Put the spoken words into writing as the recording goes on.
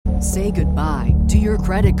Say goodbye to your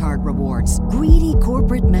credit card rewards. Greedy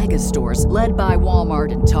corporate mega stores, led by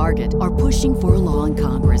Walmart and Target, are pushing for a law in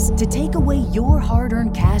Congress to take away your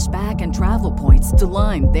hard-earned cash back and travel points to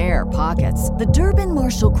line their pockets. The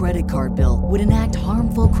Durbin-Marshall credit card bill would enact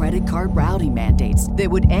harmful credit card routing mandates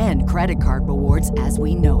that would end credit card rewards as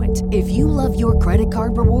we know it. If you love your credit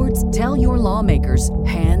card rewards, tell your lawmakers,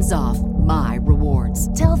 hands off my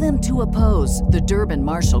rewards. Tell them to oppose the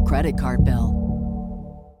Durbin-Marshall credit card bill.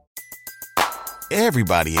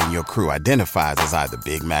 Everybody in your crew identifies as either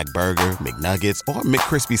Big Mac Burger, McNuggets, or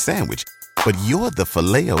McCrispy Sandwich. But you're the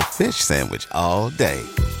Filet-O-Fish Sandwich all day.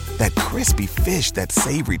 That crispy fish, that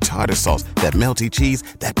savory tartar sauce, that melty cheese,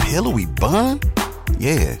 that pillowy bun.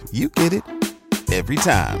 Yeah, you get it. Every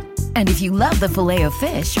time. And if you love the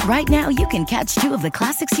Filet-O-Fish, right now you can catch two of the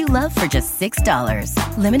classics you love for just $6.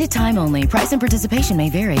 Limited time only. Price and participation may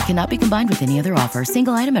vary. Cannot be combined with any other offer.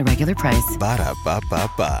 Single item at regular price.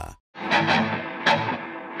 Ba-da-ba-ba-ba.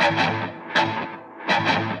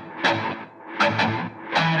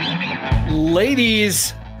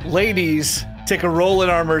 Ladies, take a roll in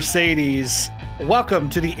our Mercedes. Welcome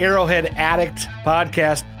to the Arrowhead Addict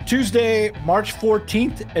Podcast, Tuesday, March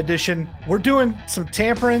 14th edition. We're doing some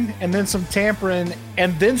tampering and then some tampering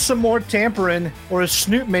and then some more tampering, or as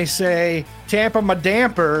Snoop may say, tamper my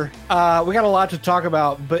damper. We got a lot to talk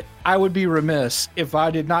about, but I would be remiss if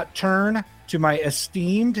I did not turn to my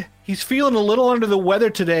esteemed. He's feeling a little under the weather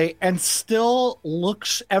today and still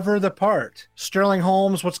looks ever the part. Sterling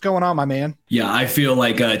Holmes, what's going on, my man? Yeah, I feel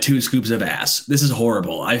like 2 scoops of ass. This is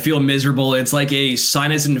horrible. I feel miserable. It's like a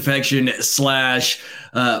sinus infection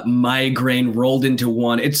 / migraine rolled into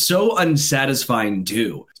one. It's so unsatisfying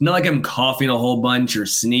too. It's not like I'm coughing a whole bunch or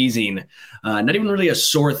sneezing. Not even really a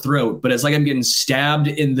sore throat, but it's like I'm getting stabbed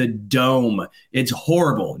in the dome. It's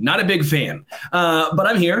horrible. Not a big fan. But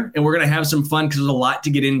I'm here, and we're going to have some fun because there's a lot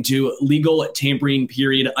to get into. Legal tampering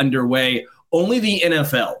period underway. Only the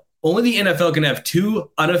NFL can have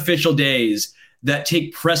 2 unofficial days that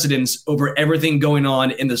take precedence over everything going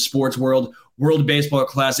on in the sports world. World Baseball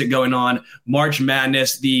Classic going on, March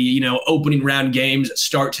Madness, the opening round games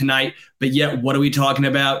start tonight. But yet, what are we talking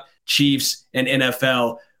about? Chiefs and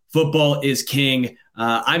NFL. Football is king.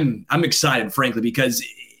 I'm excited, frankly, because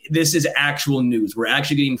this is actual news. We're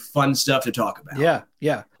actually getting fun stuff to talk about.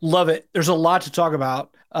 Yeah. Love it. There's a lot to talk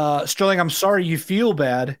about. Sterling, I'm sorry you feel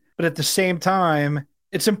bad, but at the same time,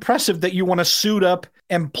 it's impressive that you want to suit up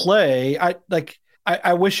and play.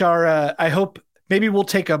 I wish I hope maybe we'll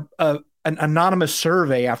take an anonymous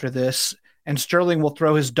survey after this, and Sterling will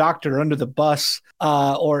throw his doctor under the bus,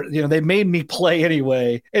 or they made me play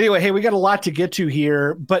anyway. Anyway, hey, we got a lot to get to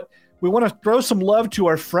here, but we want to throw some love to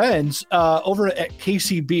our friends over at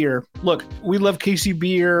KC Bier. Look, we love KC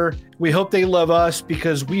Bier. We hope they love us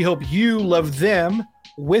because we hope you love them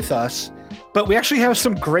with us. But we actually have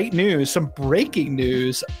some great news, some breaking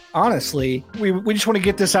news. Honestly, we just want to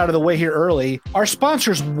get this out of the way here early. Our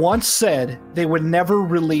sponsors once said they would never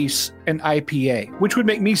release an IPA, which would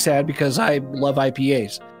make me sad because I love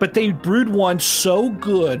IPAs. But they brewed one so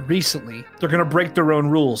good recently, they're going to break their own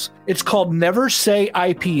rules. It's called Never Say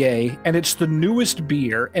IPA, and it's the newest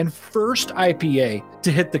beer and first IPA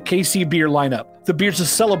to hit the KC Bier lineup. The beer's a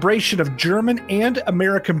celebration of German and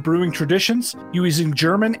American brewing traditions, using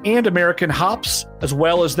German and American hops, as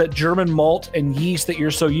well as that German malt and yeast that you're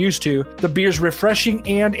so used to. The beer's refreshing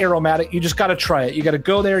and aromatic. You just got to try it. You got to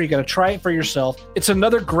go there. You got to try it for yourself. It's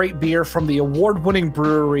another great beer from the award-winning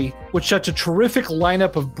brewery, which sets a terrific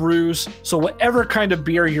lineup of brews. So whatever kind of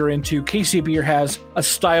beer you're into, KC Bier has a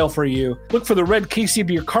style for you. Look for the red KC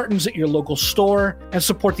Bier cartons at your local store and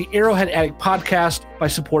support the Arrowhead Addict podcast by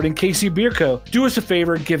supporting KC Bier Co. Do us a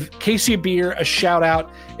favor, give KC Bier a shout out.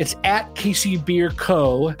 It's at KC Bier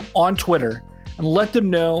Co. on Twitter, and let them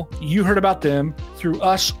know you heard about them through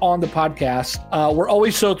us on the podcast. We're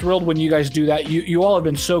always so thrilled when you guys do that. You all have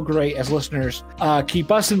been so great as listeners. Keep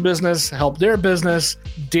us in business, help their business,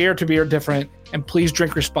 dare to be different, and please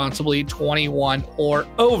drink responsibly, 21 or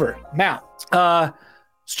over. Now,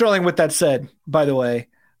 Sterling, with that said, by the way,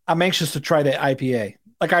 I'm anxious to try the IPA.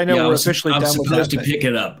 Like, I know we're officially done with it. I was supposed to pick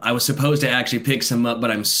it up. I was supposed to actually pick some up,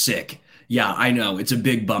 but I'm sick. Yeah, I know. It's a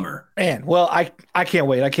big bummer. Man, well, I can't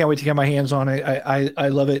wait. I can't wait to get my hands on it. I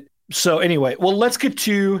love it. So anyway, well, let's get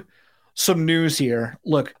to some news here.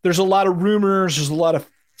 Look, there's a lot of rumors. There's a lot of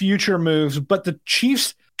future moves, but the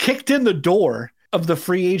Chiefs kicked in the door of the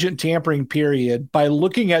free agent tampering period by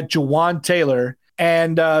looking at Jawaan Taylor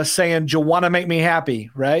and saying, "Jawaan, make me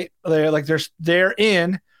happy," right? They're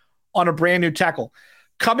in on a brand new tackle.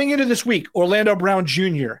 Coming into this week, Orlando Brown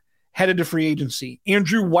Jr. headed to free agency.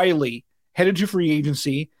 Andrew Wiley headed to free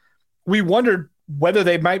agency. We wondered whether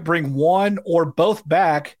they might bring one or both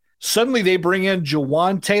back, suddenly they bring in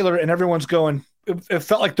Jawaan Taylor and everyone's going, it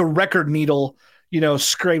felt like the record needle,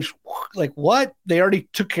 scrapes like what? They already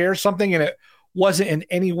took care of something and it wasn't in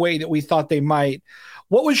any way that we thought they might.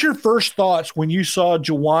 What was your first thoughts when you saw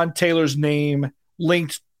Jawaan Taylor's name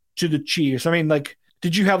linked to the Chiefs? I mean, like,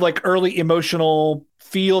 did you have like early emotional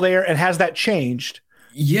feel there, and has that changed?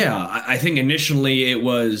 Yeah, I think initially it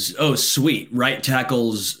was, oh, sweet, right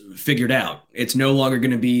tackle's figured out. It's no longer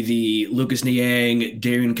going to be the Lucas Niang,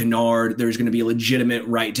 Darian Kennard. There's going to be a legitimate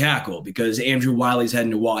right tackle because Andrew Wiley's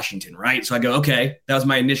heading to Washington, right? So I go, okay, that was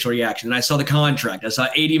my initial reaction. And I saw the contract. I saw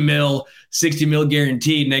 80 mil, 60 mil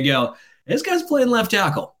guaranteed, and I go, this guy's playing left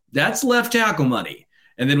tackle. That's left tackle money.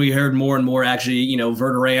 And then we heard more and more. Actually,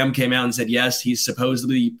 Verderam came out and said, yes, he's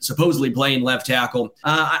supposedly playing left tackle.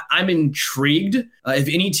 I'm intrigued. If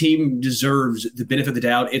any team deserves the benefit of the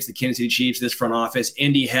doubt, it's the Kansas City Chiefs, this front office.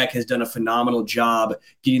 Andy Heck has done a phenomenal job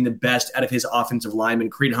getting the best out of his offensive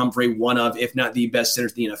linemen. Creed Humphrey, one of, if not the best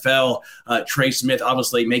centers in the NFL. Trey Smith,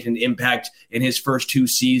 obviously making an impact in his first 2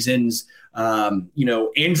 seasons.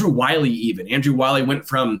 Andrew Wiley Andrew Wiley went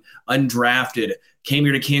from undrafted, came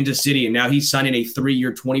here to Kansas City, and now he's signing a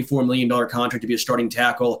 3-year, $24 million contract to be a starting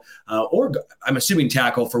tackle, or I'm assuming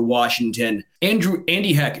tackle for Washington.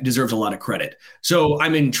 Andy Heck deserves a lot of credit. So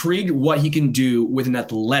I'm intrigued what he can do with an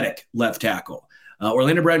athletic left tackle.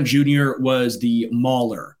 Orlando Brown Jr. was the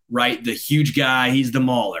mauler, right? The huge guy. He's the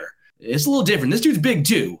mauler. It's a little different. This dude's big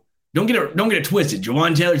too. Don't get it twisted.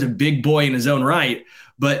 Jawaan Taylor's a big boy in his own right,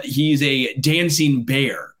 but he's a dancing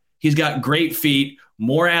bear. He's got great feet,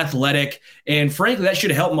 more athletic, and frankly, that should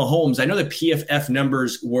help Mahomes. I know the PFF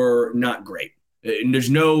numbers were not great. And there's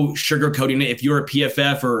no sugarcoating it. If you're a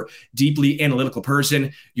PFF or deeply analytical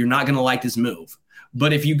person, you're not going to like this move.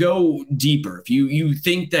 But if you go deeper, if you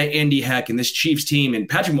think that Andy Heck and this Chiefs team and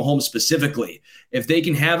Patrick Mahomes specifically, if they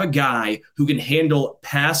can have a guy who can handle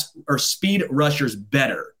pass or speed rushers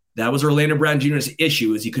better, that was Orlando Brown Jr.'s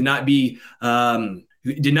issue, is he could not be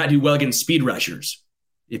did not do well against speed rushers.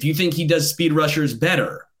 If you think he does speed rushers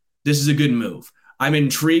better, this is a good move. I'm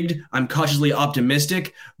intrigued. I'm cautiously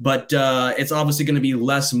optimistic, but it's obviously going to be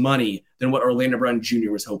less money than what Orlando Brown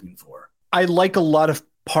Jr. was hoping for. I like a lot of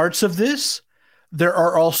parts of this. There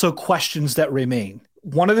are also questions that remain.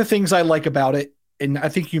 One of the things I like about it, and I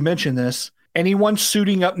think you mentioned this, anyone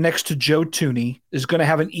suiting up next to Joe Thuney is going to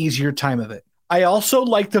have an easier time of it. I also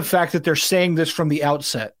like the fact that they're saying this from the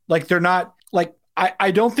outset. Like, they're not like,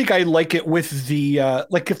 I don't think I like it with the,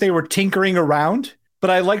 like if they were tinkering around, but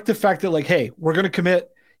I like the fact that, like, hey, we're going to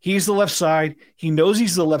commit. He's the left side. He knows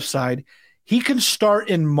he's the left side. He can start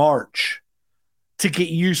in March to get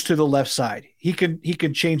used to the left side. He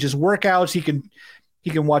can change his workouts.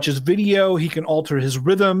 He can watch his video. He can alter his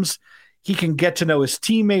rhythms. He can get to know his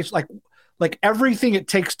teammates. Like everything it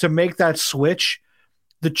takes to make that switch.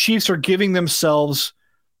 The Chiefs are giving themselves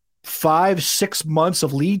 5-6 months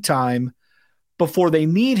of lead time before they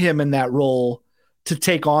need him in that role to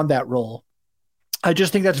take on that role. I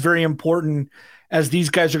just think that's very important, as these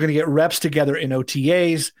guys are going to get reps together in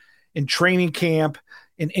OTAs, in training camp,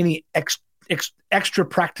 in any extra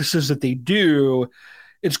practices that they do.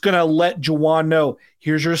 It's going to let Jawaan know,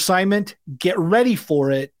 here's your assignment, get ready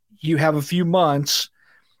for it. You have a few months.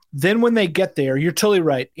 Then when they get there, you're totally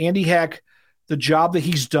right. Andy Heck, the job that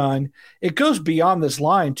he's done, it goes beyond this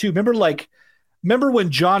line too. Remember when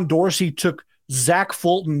John Dorsey took Zach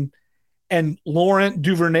Fulton and Laurent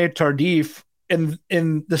Duvernay-Tardif in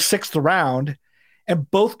the 6th round, and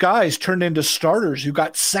both guys turned into starters who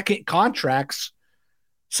got second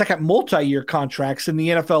multi-year contracts in the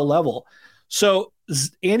NFL level. So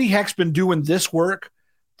Andy Heck's been doing this work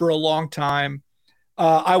for a long time.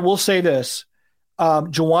 I will say this.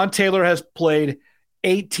 Jawaan Taylor has played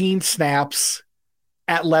 18 snaps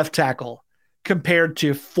at left tackle compared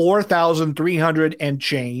to 4,300 and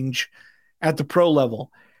change at the pro level.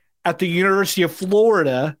 At the University of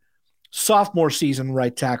Florida, sophomore season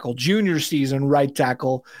right tackle, junior season right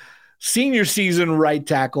tackle, senior season right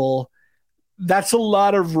tackle. That's a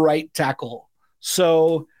lot of right tackle.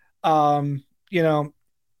 So, yeah.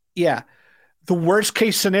 The worst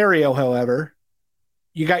case scenario, however,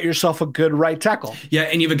 you got yourself a good right tackle. Yeah,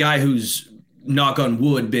 and you have a guy who's, knock on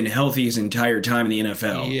wood, been healthy his entire time in the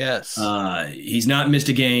NFL. Yes. He's not missed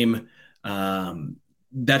a game.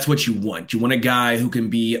 That's what you want. You want a guy who can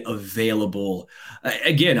be available.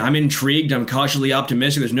 Again, I'm intrigued. I'm cautiously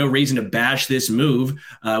optimistic. There's no reason to bash this move.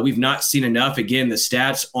 We've not seen enough. Again, the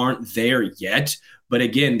stats aren't there yet. But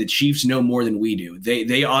again, the Chiefs know more than we do.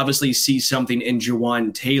 They obviously see something in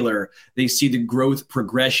Jawaan Taylor. They see the growth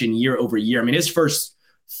progression year over year. I mean, his first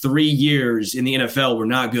 3 years in the NFL were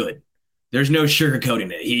not good. There's no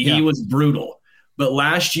sugarcoating it. He was brutal. But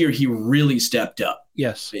last year, he really stepped up.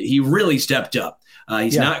 Yes. He really stepped up.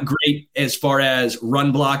 He's not great as far as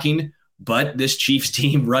run blocking, but this Chiefs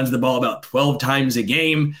team runs the ball about 12 times a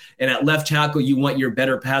game. And at left tackle, you want your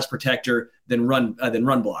better pass protector than run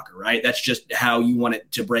blocker, right? That's just how you want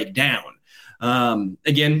it to break down.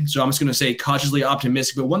 Again, so I'm just going to say cautiously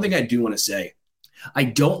optimistic. But one thing I do want to say, I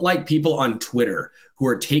don't like people on Twitter who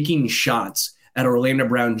are taking shots at Orlando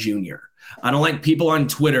Brown Jr. I don't like people on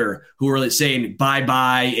Twitter who are saying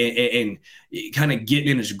bye-bye and kind of getting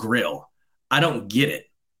in his grill. I don't get it.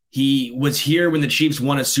 He was here when the Chiefs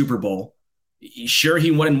won a Super Bowl. Sure,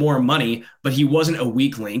 he wanted more money, but he wasn't a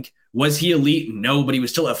weak link. Was he elite? No, but he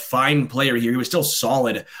was still a fine player here. He was still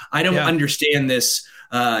solid. I don't understand this.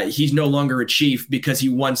 He's no longer a Chief because he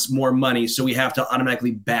wants more money, so we have to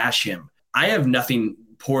automatically bash him. I have nothing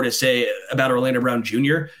poor to say about Orlando Brown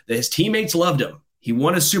Jr. That his teammates loved him. He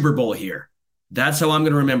won a Super Bowl here. That's how I'm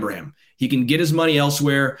going to remember him. He can get his money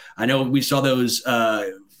elsewhere. I know we saw those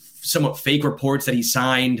somewhat fake reports that he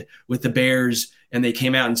signed with the Bears, and they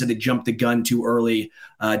came out and said they jumped the gun too early.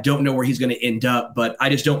 Don't know where he's going to end up, but I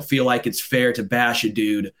just don't feel like it's fair to bash a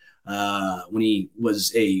dude when he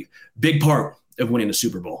was a big part of winning a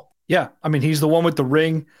Super Bowl. Yeah, I mean, he's the one with the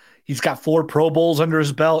ring. He's got 4 Pro Bowls under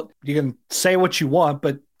his belt. You can say what you want,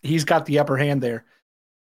 but he's got the upper hand there.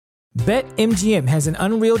 BetMGM has an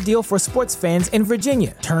unreal deal for sports fans in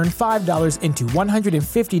Virginia. Turn $5 into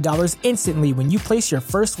 $150 instantly when you place your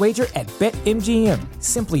first wager at BetMGM.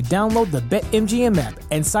 Simply download the BetMGM app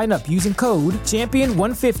and sign up using code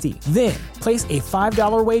Champion150. Then, place a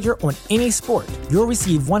 $5 wager on any sport. You'll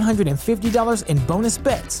receive $150 in bonus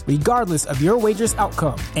bets, regardless of your wager's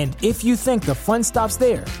outcome. And if you think the fun stops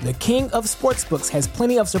there, the King of Sportsbooks has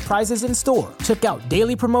plenty of surprises in store. Check out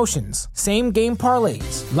daily promotions, same-game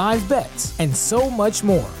parlays, live bets, and so much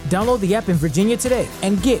more. Download the app in Virginia today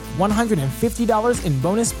and get $150 in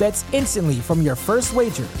bonus bets instantly from your first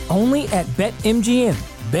wager. Only at BetMGM.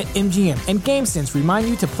 BetMGM and GameSense remind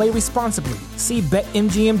you to play responsibly. See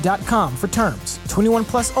BetMGM.com for terms. 21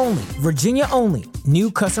 plus only. Virginia only. New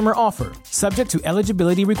customer offer. Subject to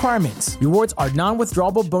eligibility requirements. Rewards are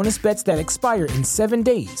non-withdrawable bonus bets that expire in 7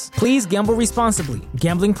 days. Please gamble responsibly.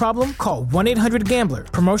 Gambling problem? Call 1-800-GAMBLER.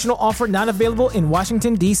 Promotional offer not available in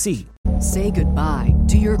Washington, D.C. Say goodbye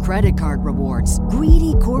to your credit card rewards.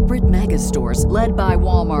 Greedy corporate mega stores, led by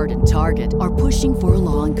Walmart and Target, are pushing for a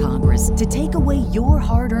law in Congress to take away your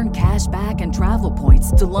hard-earned cash back and travel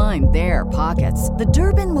points to line their pockets. The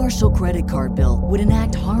Durbin-Marshall credit card bill would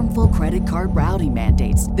enact harmful credit card routing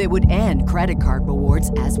mandates that would end credit card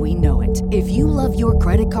rewards as we know it. If you love your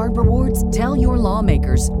credit card rewards, tell your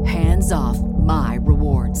lawmakers, hands off my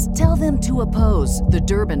rewards. Tell them to oppose the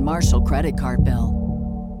Durbin-Marshall credit card bill.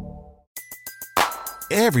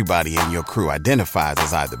 Everybody in your crew identifies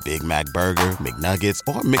as either Big Mac Burger, McNuggets,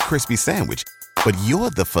 or McCrispy Sandwich. But you're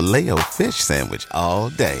the Filet-O-Fish Sandwich all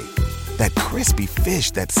day. That crispy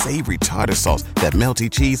fish, that savory tartar sauce, that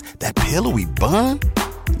melty cheese, that pillowy bun.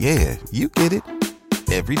 Yeah, you get it.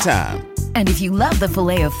 Every time. And if you love the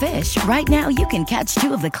Filet-O-Fish, right now you can catch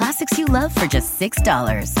 2 of the classics you love for just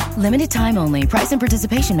 $6. Limited time only. Price and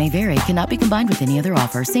participation may vary. Cannot be combined with any other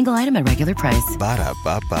offer. Single item at regular price.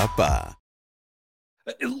 Ba-da-ba-ba-ba.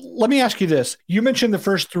 Let me ask you this. You mentioned the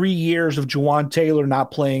first 3 years of Jawaan Taylor not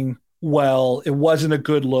playing well. It wasn't a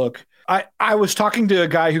good look. I was talking to a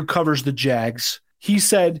guy who covers the Jags. He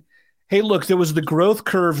said, hey, look, there was the growth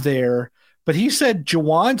curve there, but he said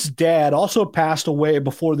Jawaan's dad also passed away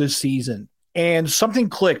before this season, and something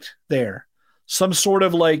clicked there. Some sort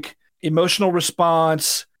of like emotional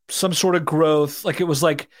response, some sort of growth. Like it was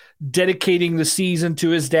like dedicating the season to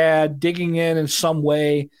his dad, digging in some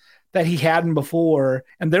way that he hadn't before.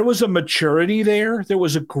 And there was a maturity there. There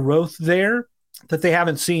was a growth there that they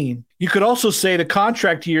haven't seen. You could also say the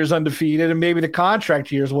contract year is undefeated, and maybe the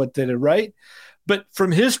contract year is what did it, right? But from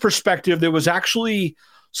his perspective, there was actually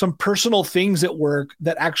some personal things at work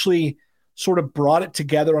that actually sort of brought it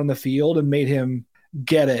together on the field and made him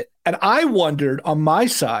get it. And I wondered on my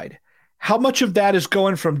side, how much of that is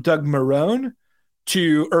going from Doug Marrone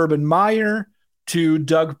to Urban Meyer to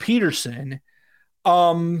Doug Peterson?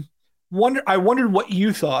 I wondered what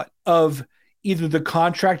you thought of either the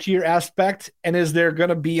contract year aspect, and is there going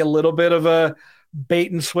to be a little bit of a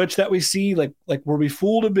bait and switch that we see? Like were we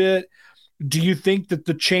fooled a bit? Do you think that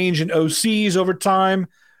the change in OCs over time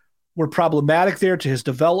were problematic there to his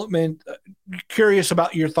development? Curious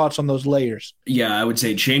about your thoughts on those layers. Yeah, I would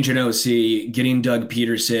say change in OC, getting Doug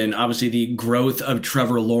Peterson, obviously the growth of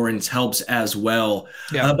Trevor Lawrence helps as well.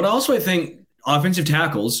 Yeah. But also I think offensive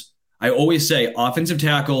tackles, I always say offensive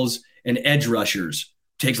tackles and edge rushers,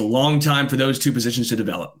 takes a long time for those two positions to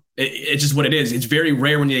develop. It's just what it is. It's very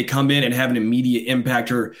rare when they come in and have an immediate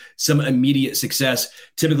impact or some immediate success.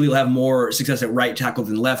 Typically, you'll have more success at right tackle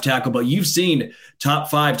than left tackle. But you've seen top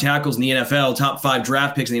 5 tackles in the NFL, top 5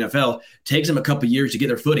 draft picks in the NFL. Takes them a couple of years to get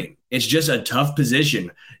their footing. It's just a tough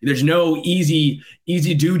position. There's no easy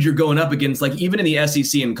dude you're going up against. Like even in the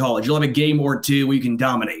SEC in college, you'll have a game or two where you can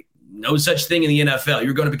dominate. No such thing in the NFL.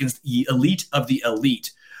 You're going up against the elite of the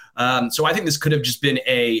elite. So I think this could have just been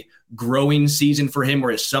a growing season for him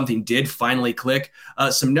where something did finally click.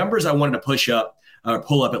 Some numbers I wanted to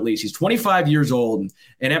pull up at least. He's 25 years old,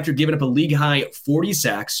 and after giving up a league-high 40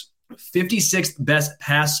 sacks, 56th best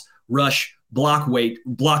pass rush block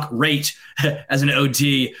rate as an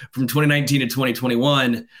OT from 2019 to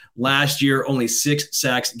 2021. Last year, only 6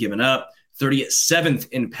 sacks given up, 37th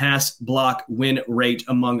in pass block win rate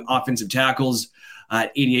among offensive tackles.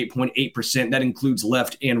 At 88.8%. That includes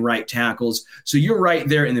left and right tackles. So you're right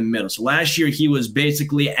there in the middle. So last year he was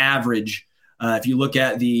basically average if you look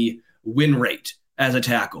at the win rate as a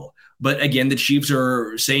tackle. But again, the Chiefs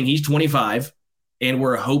are saying he's 25, and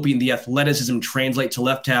we're hoping the athleticism translates to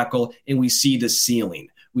left tackle, and we see the ceiling.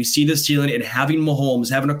 We see the ceiling and having Mahomes,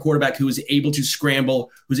 having a quarterback who is able to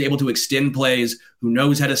scramble, who's able to extend plays, who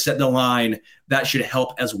knows how to set the line, that should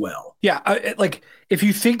help as well. Yeah, like if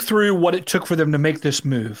you think through what it took for them to make this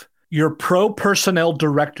move, your pro personnel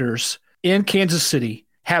directors in Kansas City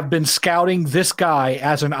have been scouting this guy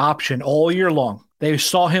as an option all year long. They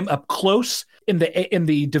saw him up close in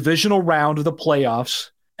the divisional round of the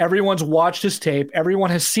playoffs. Everyone's watched his tape. Everyone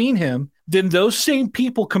has seen him. Then those same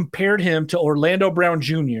people compared him to Orlando Brown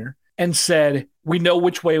Jr. and said, we know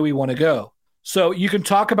which way we want to go. So you can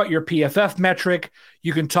talk about your PFF metric.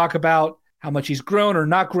 You can talk about how much he's grown or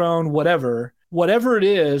not grown, whatever. Whatever it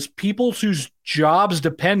is, people whose jobs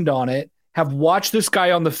depend on it have watched this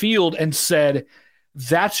guy on the field and said,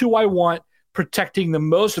 that's who I want protecting the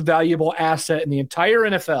most valuable asset in the entire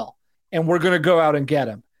NFL. And we're going to go out and get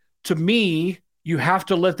him. To me, you have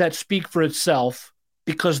to let that speak for itself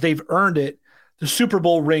because they've earned it. The Super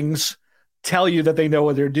Bowl rings tell you that they know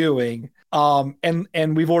what they're doing.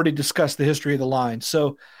 And we've already discussed the history of the line.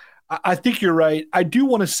 So I think you're right. I do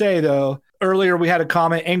want to say, though, earlier we had a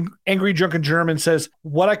comment. Angry Drunken German says,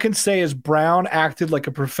 what I can say is Brown acted like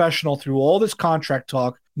a professional through all this contract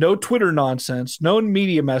talk. No Twitter nonsense, no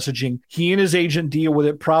media messaging. He and his agent deal with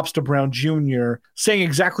it. Props to Brown Jr. Saying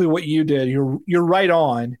exactly what you did. You're right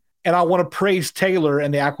on. And I want to praise Taylor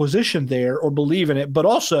and the acquisition there or believe in it. But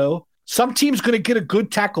also, some team's going to get a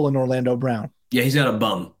good tackle in Orlando Brown. Yeah, he's not a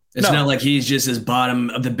bum. It's not like he's just this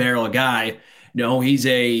bottom of the barrel guy. No, he's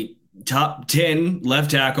a top 10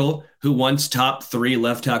 left tackle who wants top 3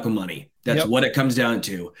 left tackle money. That's what it comes down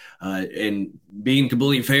to. And being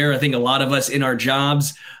completely fair, I think a lot of us in our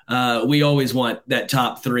jobs, we always want that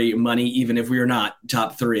top 3 money, even if we are not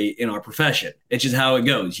top 3 in our profession. It's just how it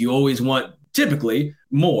goes. You always want typically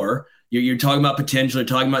more. You're talking about potential, you're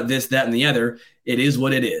talking about this, that, and the other. It is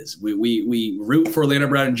what it is. We root for Orlando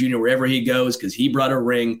Brown Jr. wherever he goes because he brought a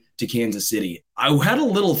ring to Kansas City. I had a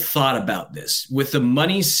little thought about this. With the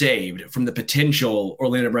money saved from the potential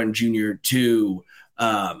Orlando Brown Jr. to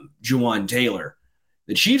Jawaan Taylor,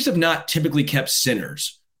 the Chiefs have not typically kept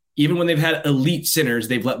centers. Even when they've had elite centers,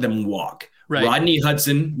 they've let them walk. Right. Rodney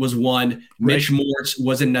Hudson was one. Mitch Morse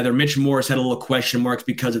was another. Mitch Morse had a little question marks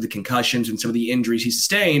because of the concussions and some of the injuries he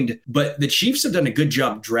sustained. But the Chiefs have done a good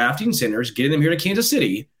job drafting centers, getting them here to Kansas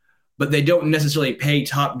City, but they don't necessarily pay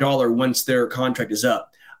top dollar once their contract is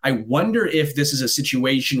up. I wonder if this is a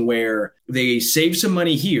situation where they save some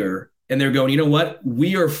money here and they're going, you know what?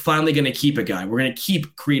 We are finally going to keep a guy. We're going to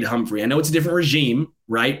keep Creed Humphrey. I know it's a different regime,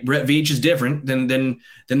 right? Brett Veach is different than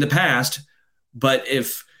the past. But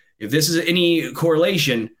if this is any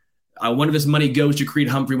correlation, I wonder if this money goes to Creed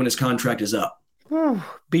Humphrey when his contract is up.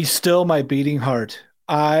 Be still my beating heart.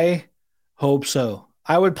 I hope so.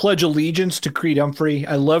 I would pledge allegiance to Creed Humphrey.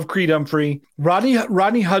 I love Creed Humphrey.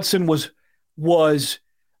 Rodney Hudson was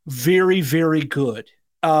very, very good.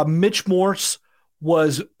 Mitch Morse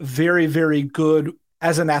was very, very good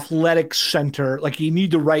as an athletic center. Like, you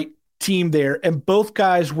need the right team there. And both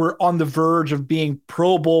guys were on the verge of being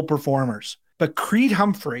Pro Bowl performers. But Creed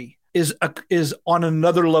Humphrey is on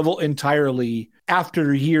another level entirely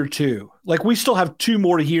after year 2. Like, we still have 2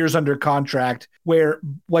 more years under contract where,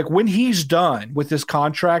 like, when he's done with this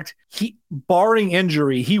contract, he, barring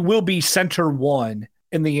injury, he will be center 1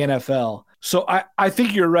 in the NFL. So I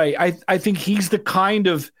think you're right. I think he's the kind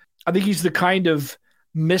of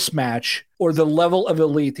mismatch or the level of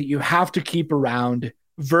elite that you have to keep around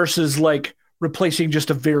versus like replacing just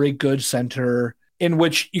a very good center in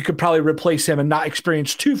which you could probably replace him and not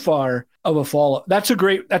experience too far of a fall. That's a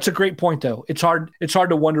great point though. It's hard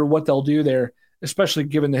to wonder what they'll do there, especially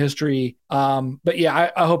given the history. But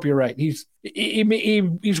yeah, I hope you're right. He's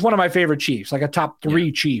one of my favorite Chiefs, like a top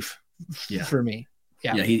 3 Chief for me.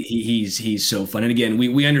 Yeah, he's so fun. And again,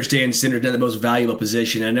 we understand center's not the most valuable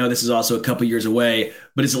position. I know this is also a couple years away,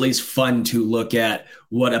 but it's at least fun to look at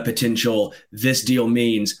what a potential this deal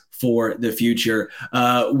means for the future.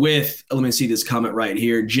 Let me see this comment right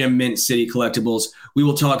here. Jim Mint City Collectibles. We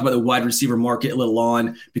will talk about the wide receiver market a little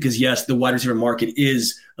on, because yes, the wide receiver market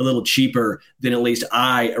is a little cheaper than at least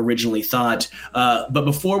I originally thought. But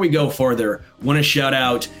before we go further, want to shout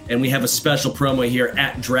out, and we have a special promo here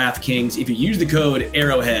at DraftKings. If you use the code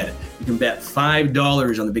Arrowhead, you can bet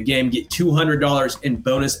 $5 on the big game, get $200 in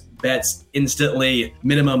bonus bets instantly.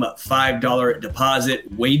 Minimum $5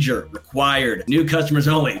 deposit. Wager required. New customers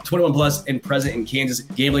only. 21 plus and present in Kansas.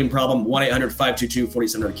 Gambling problem?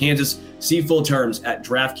 1-800-522-4700 Kansas. See full terms at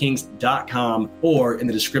DraftKings.com or in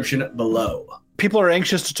the description below. People are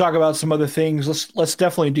anxious to talk about some other things. Let's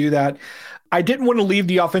definitely do that. I didn't want to leave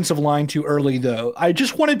the offensive line too early, though. I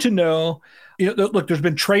just wanted to know, look, there's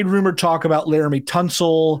been trade rumor talk about Laramie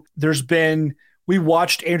Tunsil. We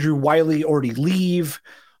watched Andrew Wiley already leave.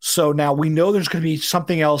 So now we know there's going to be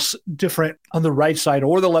something else different on the right side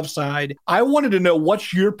or the left side. I wanted to know,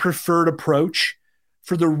 what's your preferred approach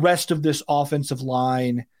for the rest of this offensive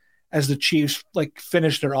line as the Chiefs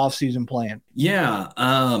finish their offseason plan? Yeah.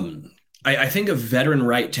 I think a veteran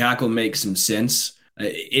right tackle makes some sense.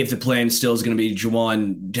 If the plan still is going to be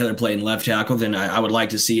Jawan Taylor playing left tackle, then I would like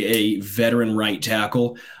to see a veteran right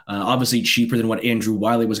tackle. Obviously cheaper than what Andrew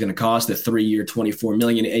Wiley was going to cost, the 3-year, $24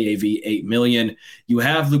 million, AAV $8 million. You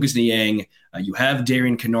have Lucas Niang. You have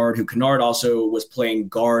Darian Kennard, who Kennard also was playing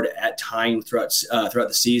guard at times throughout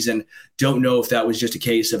the season. Don't know if that was just a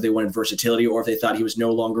case of they wanted versatility or if they thought he was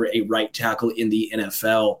no longer a right tackle in the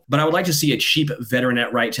NFL. But I would like to see a cheap veteran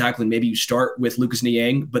at right tackle, and maybe you start with Lucas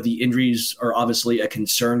Niang, but the injuries are obviously a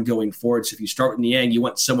concern going forward. So if you start with Niang, you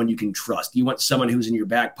want someone you can trust. You want someone who's in your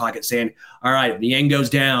back pocket saying, all right, if Niang goes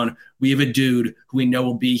down, we have a dude who we know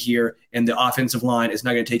will be here, and the offensive line is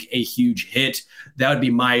not going to take a huge hit. That would be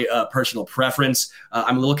my personal preference.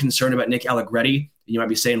 I'm a little concerned about Nick Allegretti. You might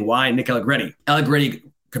be saying, why Nick Allegretti? Allegretti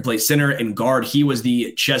could play center and guard. He was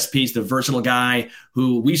the chess piece, the versatile guy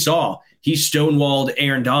who we saw. He stonewalled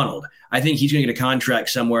Aaron Donald. I think he's going to get a contract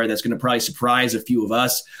somewhere that's going to probably surprise a few of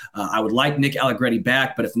us. I would like Nick Allegretti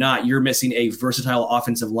back, but if not, you're missing a versatile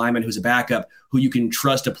offensive lineman who's a backup who you can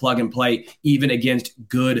trust to plug and play even against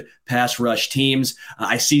good pass rush teams.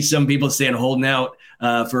 I see some people saying holding out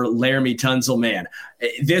for Laramie Tunsil. Man,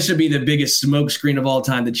 this would be the biggest smokescreen of all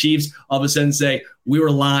time. The Chiefs all of a sudden say, we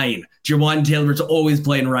were lying. Jawan Taylor's always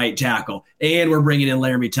playing right tackle, and we're bringing in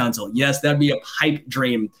Laramie Tunsil. Yes, that'd be a pipe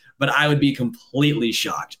dream, but I would be completely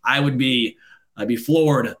shocked. I'd be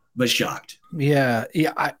floored, but shocked.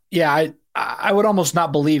 I would almost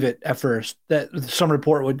not believe it at first that some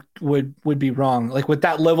report would be wrong. Like, with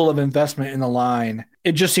that level of investment in the line,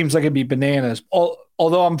 it just seems like it'd be bananas.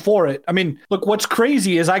 Although I'm for it. I mean, look, what's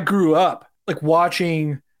crazy is I grew up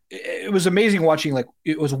watching. It was amazing watching.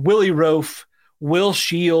 It was Willie Roaf, Will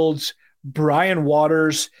Shields, Brian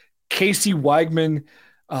Waters, Casey Weigman,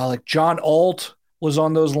 John Alt was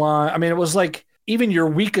on those lines. I mean, it was even your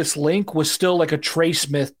weakest link was still a Trey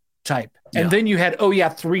Smith type. And then you had,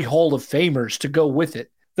 3 Hall of Famers to go with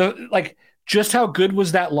it. Just how good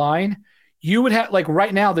was that line? You would have,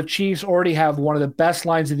 right now, the Chiefs already have one of the best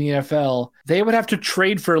lines in the NFL. They would have to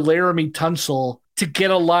trade for Laramie Tunsil to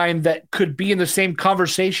get a line that could be in the same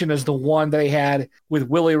conversation as the one they had with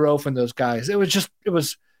Willie Roaf and those guys. It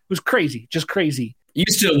was crazy, just crazy. You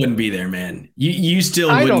still wouldn't be there, man. You still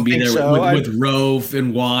wouldn't be there with Roaf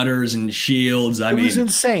and Waters and Shields. It was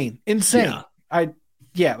insane.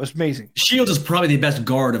 Yeah, it was amazing. Shields is probably the best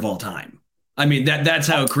guard of all time. I mean, that's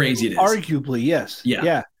how crazy it is. Arguably, yes.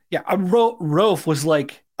 Yeah. Roaf was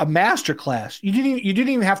like a masterclass. You didn't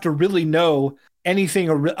even have to really know anything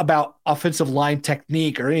about offensive line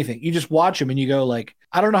technique or anything. You just watch him and you go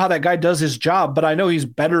I don't know how that guy does his job, but I know he's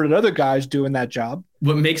better than other guys doing that job.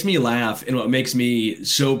 What makes me laugh and what makes me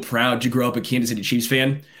so proud to grow up a Kansas City Chiefs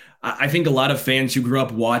fan, I think a lot of fans who grew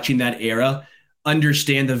up watching that era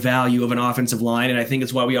understand the value of an offensive line. And I think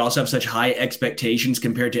it's why we also have such high expectations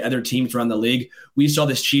compared to other teams around the league. We saw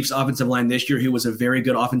this Chiefs offensive line this year, who was a very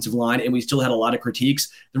good offensive line, and we still had a lot of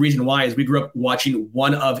critiques. The reason why is we grew up watching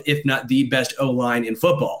one of, if not the best O-line in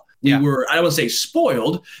football. We were, I don't want to say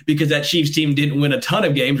spoiled, because that Chiefs team didn't win a ton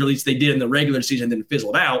of games, or at least they did in the regular season, then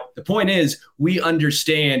fizzled out. The point is, we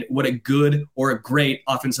understand what a good or a great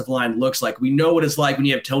offensive line looks like. We know what it's like when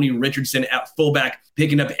you have Tony Richardson at fullback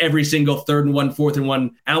picking up every single 3rd and 1, 4th and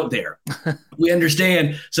 1 out there. We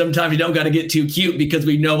understand sometimes you don't got to get too cute, because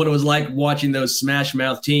we know what it was like watching those smash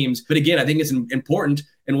mouth teams. But again, I think it's important,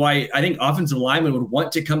 and why I think offensive linemen would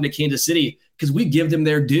want to come to Kansas City, because we give them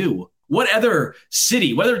their due. What other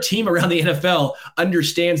city, what other team around the NFL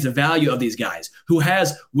understands the value of these guys? Who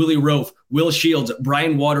has Willie Roaf, Will Shields,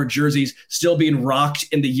 Brian Water jerseys still being rocked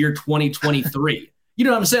in the year 2023? You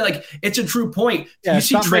know what I'm saying? Like, it's a true point. Yeah, you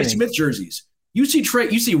see Trey Smith jerseys. You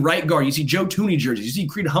see right guard. You see Joe Tooney jerseys. You see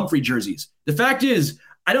Creed Humphrey jerseys. The fact is,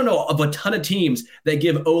 I don't know of a ton of teams that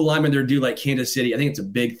give O-linemen their due like Kansas City. I think it's a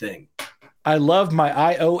big thing. I love my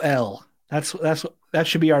IOL. That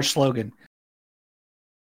should be our slogan.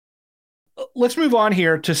 Let's move on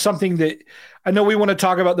here to something that I know we want to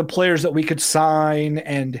talk about, the players that we could sign,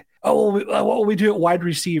 and what will we do at wide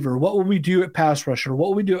receiver? What will we do at pass rusher? What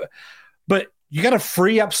will we do? But you got to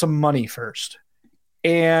free up some money first.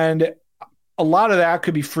 And a lot of that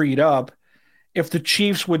could be freed up if the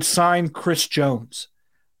Chiefs would sign Chris Jones.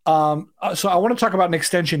 So I want to talk about an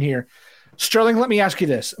extension here. Sterling, let me ask you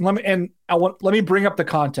this. Let me bring up the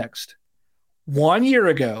context. 1 year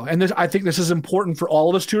ago, and I think this is important for all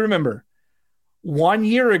of us to remember. 1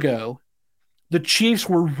 year ago, the Chiefs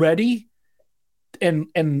were ready and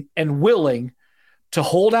willing to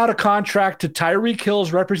hold out a contract to Tyreek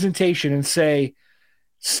Hill's representation and say,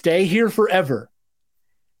 stay here forever.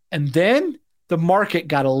 And then the market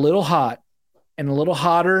got a little hot and a little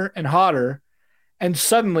hotter and hotter. And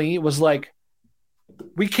suddenly it was like,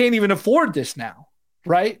 we can't even afford this now,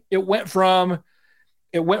 right? It went from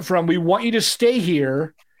we want you to stay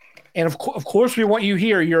here. And of course, we want you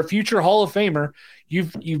here. You're a future Hall of Famer.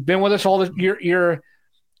 You've been with us all this. You're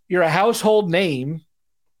a household name.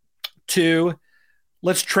 To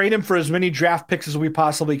let's trade him for as many draft picks as we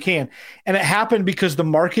possibly can. And it happened because the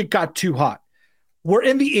market got too hot. We're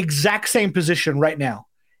in the exact same position right now.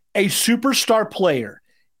 A superstar player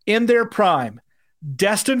in their prime,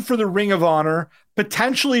 destined for the Ring of Honor,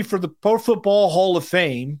 potentially for the Pro Football Hall of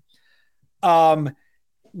Fame,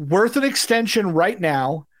 worth an extension right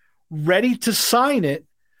now. Ready to sign it.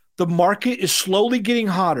 The market is slowly getting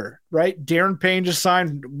hotter, right? Darren Payne just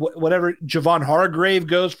signed whatever. Javon Hargrave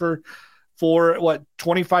goes for what,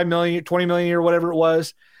 25 million, 20 million or whatever it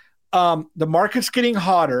was. The market's getting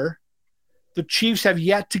hotter. The Chiefs have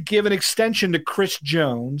yet to give an extension to Chris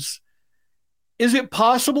Jones. Is it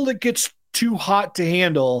possible it gets too hot to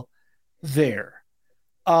handle there?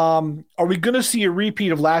 Are we going to see a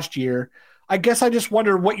repeat of last year? I guess I just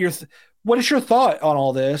wonder what is your thought on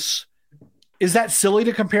all this? Is that silly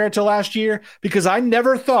to compare it to last year? Because I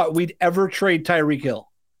never thought we'd ever trade Tyreek Hill.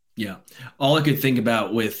 Yeah. All I could think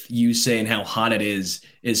about with you saying how hot it is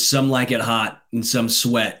some like it hot and some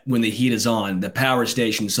sweat when the heat is on. The Power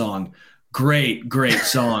Station song. Great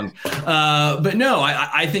song. But no,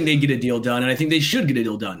 I think they get a deal done, and I think they should get a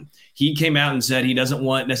deal done. He came out and said he doesn't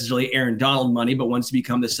want necessarily Aaron Donald money, but wants to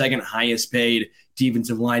become the second highest paid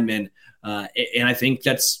defensive lineman. And I think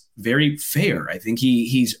that's very fair. I think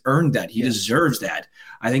he's earned that. He deserves that.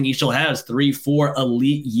 I think he still has 3-4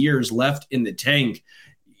 elite years left in the tank.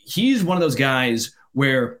 He's one of those guys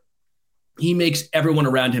where he makes everyone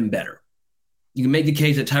around him better. You can make the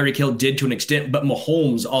case that Tyreek Hill did to an extent, but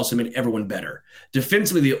Mahomes also made everyone better.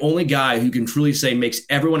 Defensively, the only guy who can truly say makes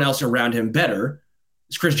everyone else around him better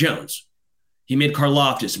is Chris Jones. He made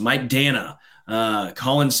Karlaftis, Mike Dana,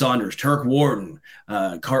 Colin Saunders, Turk Wharton,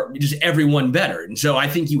 just everyone better. And so I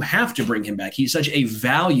think you have to bring him back. He's such a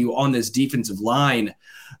value on this defensive line.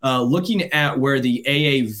 Looking at where the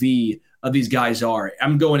AAV of these guys are,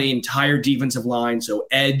 I'm going the entire defensive line, so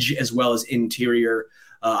edge as well as interior.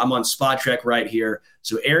 I'm on Spot Trek right here.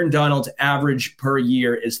 So Aaron Donald's average per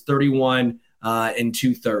year is 31 and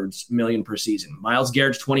 2/3 million per season. Myles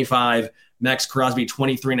Garrett's 25, Max Crosby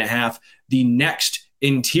 23.5. The next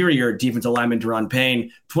interior defensive lineman, Daron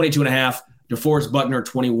Payne, 22.5. DeForest Buckner,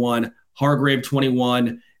 21. Hargrave,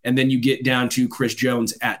 21. And then you get down to Chris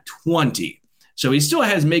Jones at 20. So he still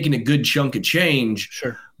has making a good chunk of change.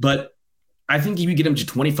 Sure. But I think if you get him to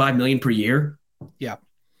 25 million per year, yeah,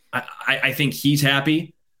 I think he's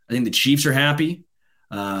happy. I think the Chiefs are happy.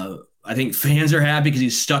 I think fans are happy because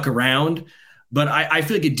he's stuck around. But I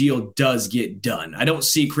feel like a deal does get done. I don't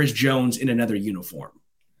see Chris Jones in another uniform.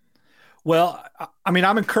 Well, I mean,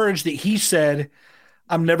 I'm encouraged that he said,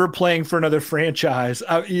 I'm never playing for another franchise.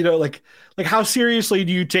 Like how seriously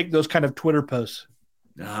do you take those kind of Twitter posts?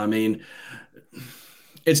 I mean,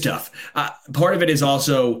 It's tough. Part of it is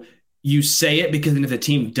also you say it because then if the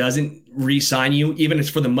team doesn't re-sign you, even if it's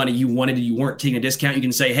for the money you wanted and you weren't taking a discount, you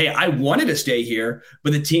can say, hey, I wanted to stay here,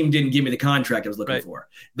 but the team didn't give me the contract I was looking for.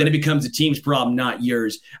 Then it becomes the team's problem, not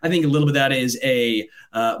yours. I think a little bit of that is a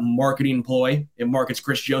marketing ploy. It markets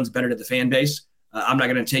Chris Jones better to the fan base. I'm not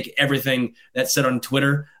going to take everything that's said on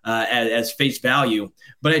Twitter as face value,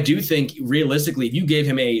 but I do think realistically, if you gave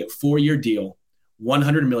him a 4-year deal,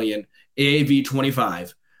 $100 million, AAV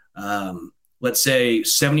 25, let's say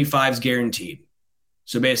 75 is guaranteed.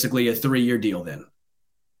 So basically a 3-year deal then.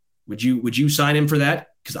 Would you sign him for that?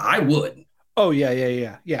 Because I would. Oh,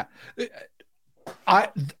 yeah.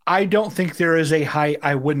 I don't think there is a height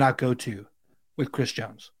I would not go to with Chris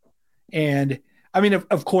Jones. And I mean,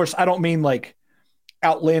 of course, I don't mean like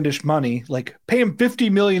outlandish money, like pay him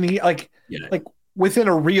 $50 million, like within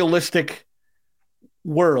a realistic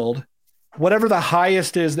world, whatever the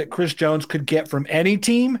highest is that Chris Jones could get from any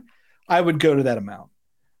team, I would go to that amount.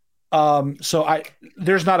 So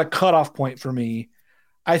there's not a cutoff point for me.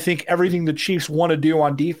 I think everything the Chiefs want to do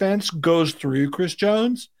on defense goes through Chris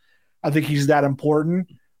Jones. I think he's that important.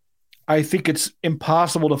 I think it's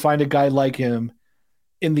impossible to find a guy like him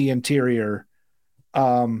in the interior.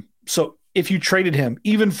 So if you traded him,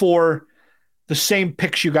 even for the same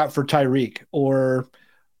picks you got for Tyreek or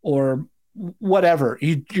whatever,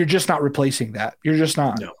 you're just not replacing that. You're just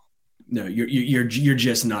not. No, you're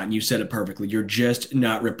just not. And you said it perfectly. You're just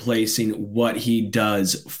not replacing what he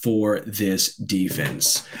does for this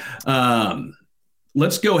defense.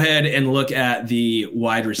 Let's go ahead and look at the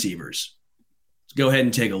wide receivers. Let's go ahead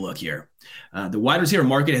and take a look here. The wide receiver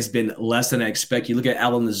market has been less than I expect. You look at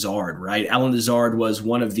Allen Lazard, right? Allen Lazard was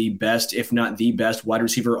one of the best, if not the best, wide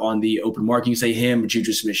receiver on the open market. You say him,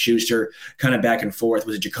 Juju Smith-Schuster, kind of back and forth.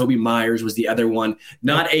 Was it Jacoby Myers was the other one?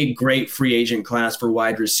 Not a great free agent class for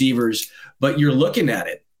wide receivers, but you're looking at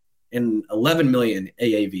it in 11 million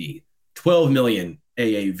AAV, 12 million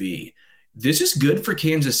AAV. This is good for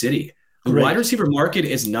Kansas City. The wide receiver market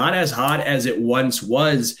is not as hot as it once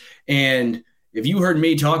was, and if you heard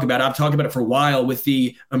me talk about it, I've talked about it for a while, with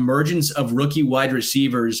the emergence of rookie wide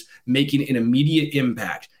receivers making an immediate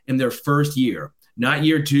impact in their first year, not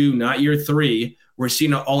year 2, not year 3. We're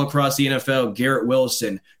seeing it all across the NFL. Garrett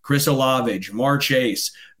Wilson, Chris Olave, Jamar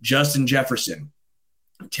Chase, Justin Jefferson,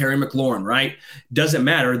 Terry McLaurin, right? Doesn't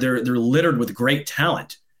matter. They're littered with great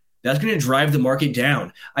talent. That's going to drive the market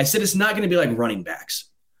down. I said it's not going to be like running backs.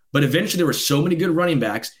 But eventually there were so many good running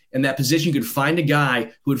backs in that position, you could find a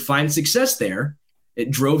guy who would find success there.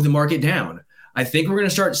 It drove the market down. I think we're going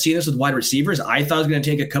to start seeing this with wide receivers. I thought it was going to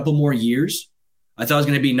take a couple more years. I thought it was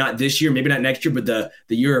going to be not this year, maybe not next year, but the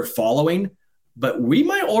year following. But we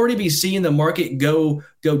might already be seeing the market go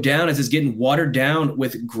down as it's getting watered down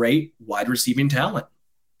with great wide receiving talent.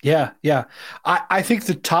 Yeah. I think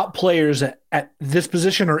the top players at this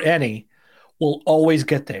position or any will always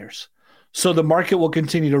get theirs. So the market will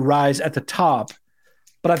continue to rise at the top.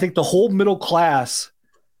 But I think the whole middle class,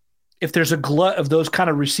 if there's a glut of those kind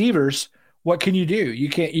of receivers, what can you do? You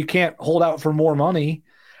can't hold out for more money.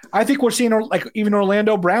 I think we're seeing like even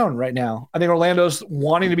Orlando Brown right now. I think Orlando's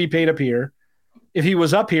wanting to be paid up here. If he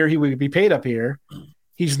was up here, he would be paid up here.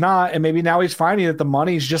 He's not, and maybe now he's finding that the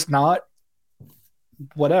money's just not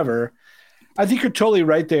whatever. I think you're totally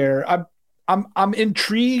right there. I'm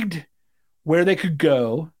intrigued where they could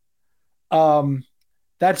go.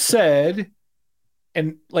 That said,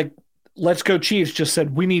 and like Let's Go Chiefs just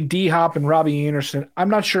said we need D-Hop and Robbie Anderson. I'm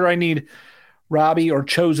not sure I need Robbie or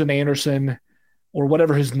Chosen Anderson or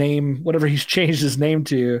whatever he's changed his name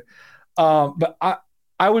to. But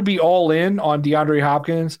I would be all in on DeAndre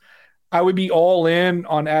Hopkins. I would be all in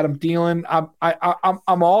on Adam Thielen.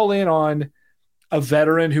 I'm all in on a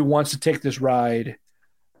veteran who wants to take this ride.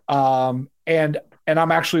 And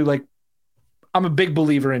I'm actually like, I'm a big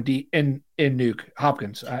believer in Nuke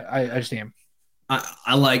Hopkins. I just am.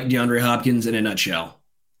 I like DeAndre Hopkins in a nutshell,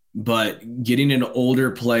 but getting an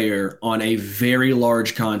older player on a very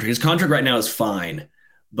large contract, his contract right now is fine,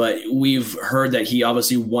 but we've heard that he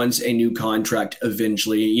obviously wants a new contract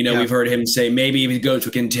eventually. We've heard him say maybe if he goes to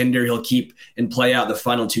a contender, he'll keep and play out the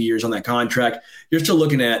final 2 years on that contract. You're still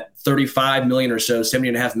looking at $35 million or so,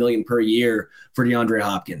 $70.5 million per year for DeAndre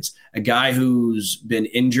Hopkins, a guy who's been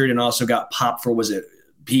injured and also got popped for, was it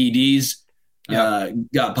PEDs?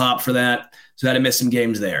 Got popped for that. So had to miss some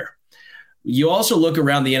games there. You also look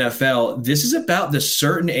around the NFL. This is about the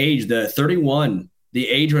certain age, the 31, the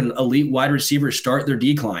age when elite wide receivers start their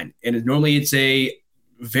decline. And normally it's a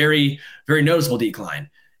very, very noticeable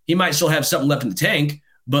decline. He might still have something left in the tank,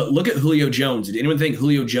 but look at Julio Jones. Did anyone think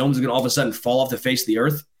Julio Jones was going to all of a sudden fall off the face of the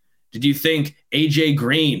earth? Did you think AJ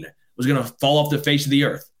Green was going to fall off the face of the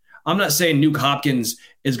earth. I'm not saying Nuke Hopkins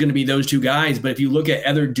is going to be those two guys, but if you look at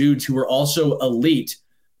other dudes who were also elite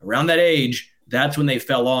around that age, that's when they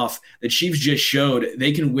fell off. The Chiefs just showed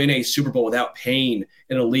they can win a Super Bowl without paying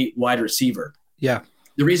an elite wide receiver. Yeah.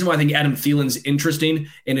 The reason why I think Adam Thielen's interesting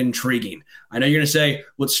and intriguing. I know you're going to say,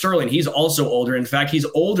 well, Sterling, he's also older. In fact, he's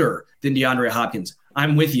older than DeAndre Hopkins.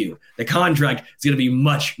 I'm with you. The contract is going to be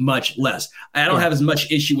much, much less. I don't have as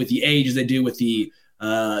much issue with the age as I do with the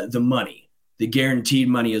money, the guaranteed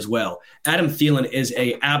money as well. Adam Thielen is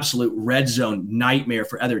a absolute red zone nightmare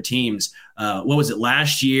for other teams. What was it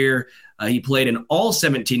last year? He played in all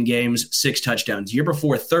 17 games, 6 touchdowns. Year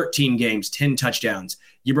before, 13 games, 10 touchdowns.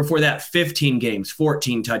 Year before that, 15 games,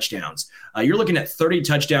 14 touchdowns. You're looking at 30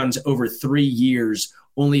 touchdowns over 3 years,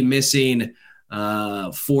 only missing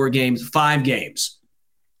 5 games.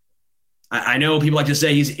 I know people like to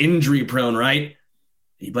say he's injury prone, right?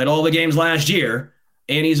 He played all the games last year,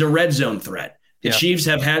 and he's a red zone threat. The Chiefs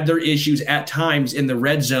have had their issues at times in the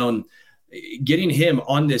red zone. Getting him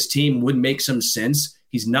on this team would make some sense.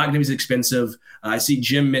 He's not going to be as expensive. I see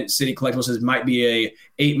Jim Mint City Collectibles says might be a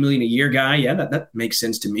 $8 million a year guy. Yeah, that makes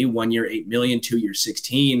sense to me. 1 year, $8 million, 2 years,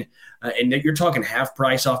 16. And you're talking half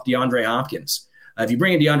price off DeAndre Hopkins. If you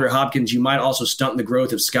bring in DeAndre Hopkins, you might also stunt the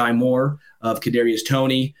growth of Sky Moore, of Kadarius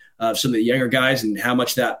Toney, of some of the younger guys, and how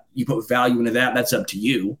much that you put value into that. That's up to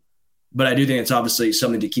you. But I do think it's obviously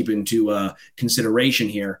something to keep into consideration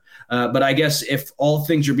here. But I guess if all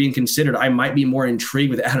things are being considered, I might be more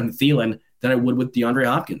intrigued with Adam Thielen than I would with DeAndre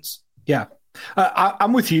Hopkins. Yeah.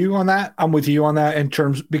 I'm with you on that. In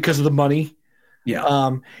terms because of the money.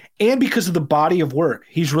 Yeah. And because of the body of work.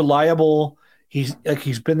 He's reliable. He's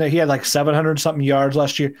been there. He had like 700 something yards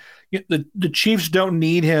last year. The Chiefs don't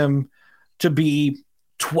need him to be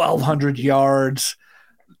 1,200 yards,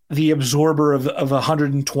 the absorber of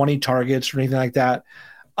 120 targets or anything like that.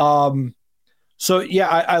 So yeah,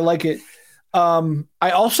 I like it.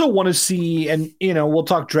 I also want to see, and we'll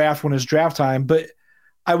talk draft when it's draft time, but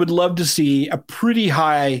I would love to see a pretty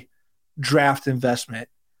high draft investment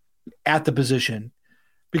at the position,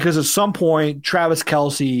 because at some point Travis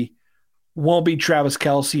Kelce won't be Travis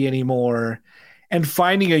Kelce anymore, and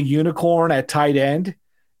finding a unicorn at tight end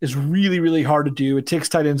is really, really hard to do. It takes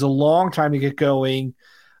tight ends a long time to get going.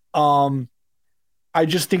 I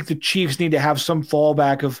just think the Chiefs need to have some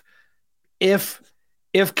fallback of if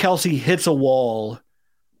Kelce hits a wall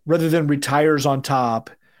rather than retires on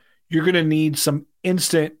top, you're going to need some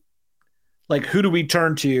instant, like, who do we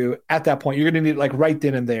turn to at that point? You're going to need like right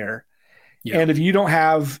then and there. Yeah. And if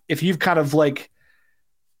you've kind of like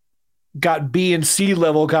got B and C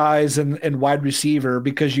level guys and wide receiver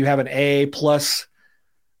because you have an A plus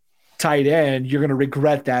tight end, you're going to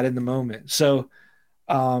regret that in the moment. So,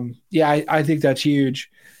 I think that's huge.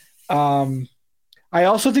 I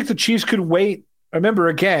also think the Chiefs could wait. Remember,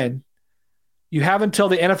 again, you have until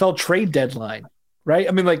the NFL trade deadline, right?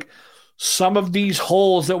 I mean, like, some of these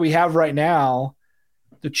holes that we have right now,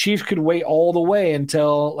 the Chiefs could wait all the way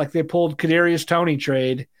until, like, they pulled Kadarius Toney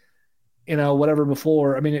trade, whatever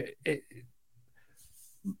before. I mean,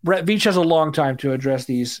 Brett Veach has a long time to address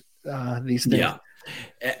these things. Yeah.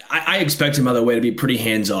 I expect him, by the way, to be pretty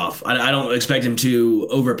hands-off. I don't expect him to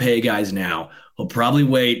overpay guys now. He'll probably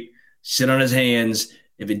wait, sit on his hands.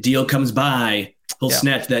 If a deal comes by, he'll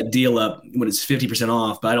snatch that deal up when it's 50%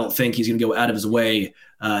 off, but I don't think he's going to go out of his way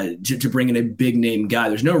to bring in a big-name guy.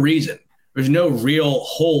 There's no reason. There's no real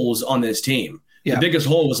holes on this team. Yeah. The biggest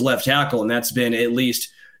hole was left tackle, and that's been, at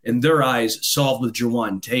least in their eyes, solved with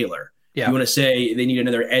Jawan Taylor. Yeah. You want to say they need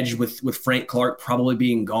another edge with Frank Clark probably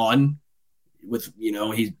being gone, with, he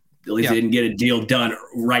at least they didn't get a deal done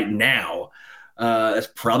right now. That's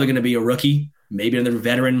probably going to be a rookie, maybe another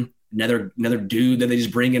veteran, another dude that they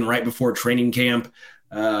just bring in right before training camp.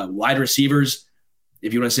 Wide receivers,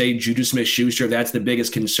 if you want to say Juju Smith-Schuster, if that's the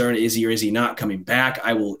biggest concern, is he or is he not coming back,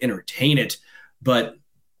 I will entertain it. But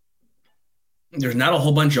there's not a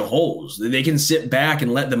whole bunch of holes. They can sit back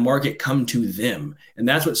and let the market come to them. And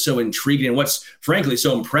that's what's so intriguing and what's frankly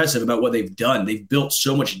so impressive about what they've done. They've built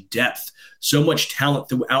so much depth, so much talent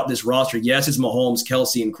throughout this roster. Yes, it's Mahomes,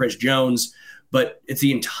 Kelce, and Chris Jones, but it's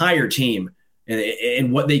the entire team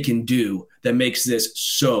and what they can do that makes this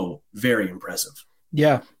so very impressive.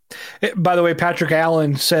 Yeah. By the way, Patrick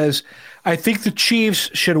Allen says, I think the Chiefs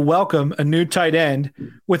should welcome a new tight end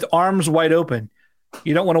with arms wide open.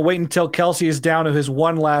 You don't want to wait until Kelce is down to his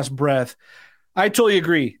one last breath. I totally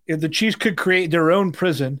agree. If the Chiefs could create their own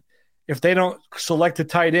prison, if they don't select a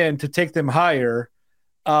tight end to take them higher,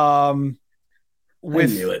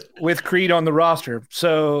 with Creed on the roster.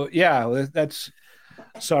 So yeah, that's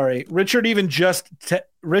sorry. Richard just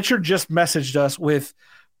messaged us with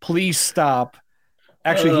Please stop.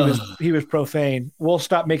 Actually, he was profane. We'll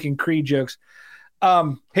stop making Creed jokes.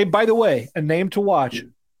 Hey, by the way, a name to watch: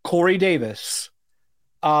 Corey Davis.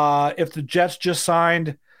 If the Jets just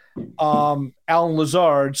signed Alan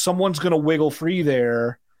Lazard, someone's going to wiggle free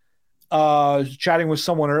there. Chatting with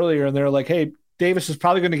someone earlier, and they're like, "Hey, Davis is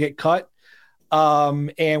probably going to get cut,"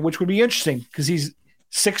 and which would be interesting because he's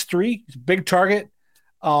 6'3", he's a big target.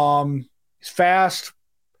 He's fast.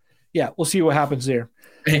 Yeah, we'll see what happens there.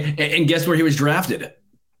 And guess where he was drafted?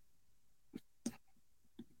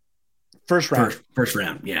 First round. First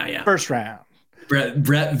round. Yeah. First round. Brett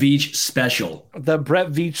Veach special. The Brett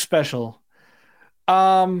Veach special.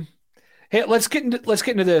 Hey, let's get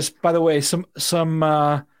into this. By the way, some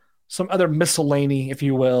other miscellany, if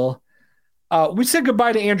you will. We said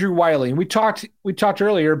goodbye to Andrew Wiley. We talked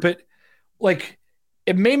earlier, but like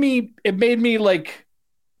it made me like,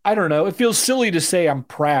 I don't know. It feels silly to say I'm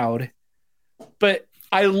proud, but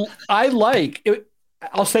I like it.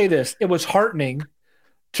 I'll say this: it was heartening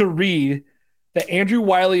to read that Andrew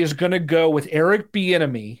Wiley is going to go with Eric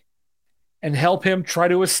Bieniemy and help him try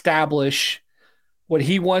to establish what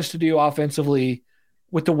he wants to do offensively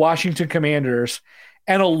with the Washington Commanders.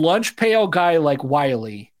 And a lunch pail guy like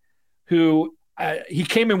Wiley, who he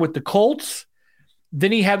came in with the Colts,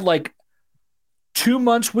 then he had like 2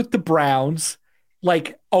 months with the Browns,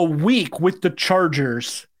 like a week with the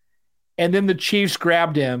Chargers, and then the Chiefs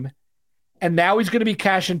grabbed him, and now he's going to be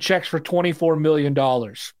cashing checks for $24 million.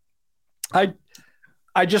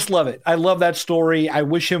 I just love it. I love that story. I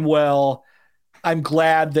wish him well. I'm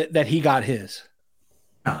glad that he got his.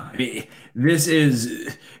 This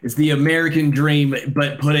is the American dream,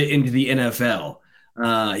 but put it into the NFL.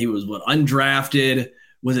 He was undrafted?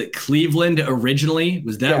 Was it Cleveland originally?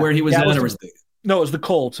 Was that where he was at? No, it was the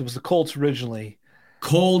Colts. It was the Colts originally.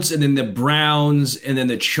 Colts, and then the Browns, and then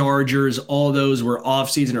the Chargers. All those were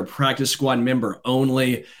offseason or practice squad member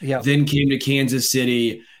only. Yeah. Then came to Kansas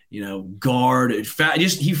City. Guard.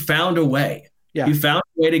 He found a way. Yeah. He found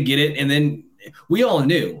a way to get it, and then we all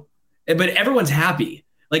knew. But everyone's happy.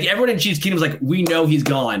 Like everyone in Chiefs Kingdom is like, we know he's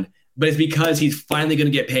gone, but it's because he's finally going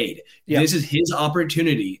to get paid. Yeah. This is his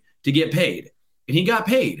opportunity to get paid, and he got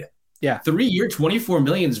paid. Yeah, 3-year, $24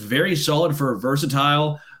 million is very solid for a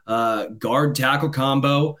versatile guard tackle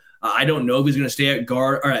combo. I don't know if he's going to stay at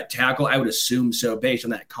guard or at tackle. I would assume so based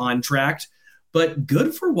on that contract. But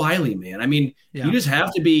good for Wiley, man. I mean, you just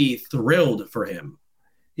have to be thrilled for him.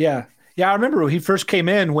 Yeah. I remember when he first came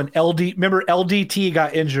in when LDT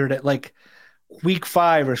got injured at like week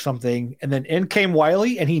 5 or something, and then in came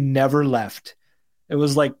Wiley, and he never left. It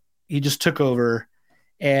was like he just took over,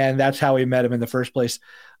 and that's how we met him in the first place.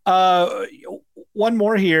 One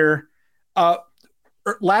more here.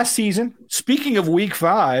 Last season, speaking of week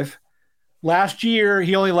 5, last year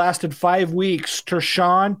he only lasted 5 weeks.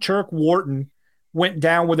 Tershawn Turk Wharton went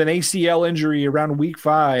down with an ACL injury around week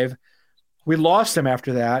 5. We lost him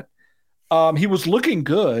after that. He was looking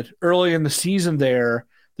good early in the season there.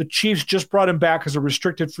 The Chiefs just brought him back as a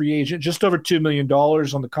restricted free agent, just over $2 million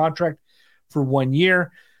on the contract for 1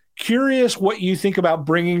 year. Curious what you think about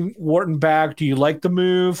bringing Wharton back. Do you like the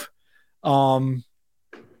move? Are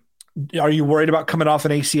you worried about coming off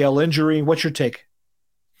an ACL injury? What's your take?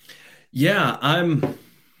 Yeah,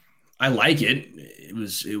 I like it.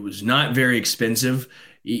 It was not very expensive.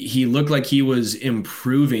 He looked like he was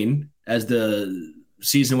improving as the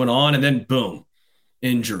season went on, and then boom,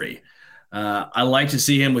 injury. I like to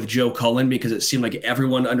see him with Joe Cullen because it seemed like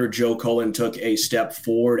everyone under Joe Cullen took a step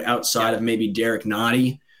forward outside of maybe Derek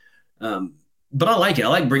Nottie. But I like it. I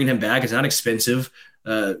like bringing him back. It's not expensive.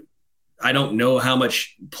 I don't know how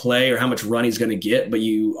much play or how much run he's going to get, but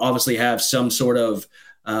you obviously have some sort of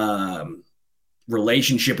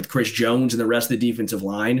relationship with Chris Jones and the rest of the defensive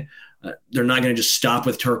line. They're not going to just stop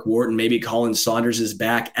with Turk Wharton. Maybe Colin Saunders is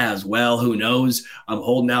back as well. Who knows? I'm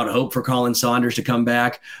holding out hope for Colin Saunders to come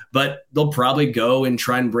back, but they'll probably go and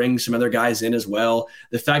try and bring some other guys in as well.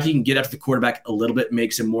 The fact he can get after the quarterback a little bit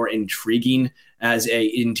makes him more intriguing as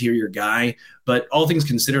a interior guy. But all things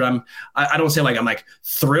considered, I don't say like I'm like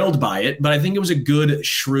thrilled by it, but I think it was a good,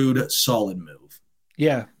 shrewd, solid move.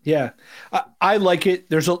 Yeah. I like it.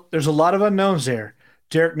 There's a lot of unknowns there.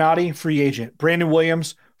 Derek Nottie, free agent. Brandon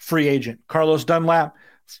Williams, free agent. Carlos Dunlap,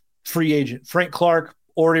 free agent. Frank Clark,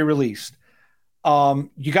 already released.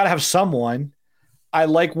 You got to have someone. I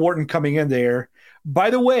like Wharton coming in there. By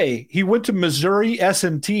the way, he went to Missouri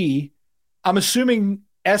S&T. I'm assuming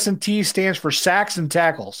S&T stands for sacks and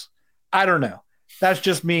tackles. I don't know. That's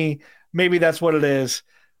just me. Maybe that's what it is.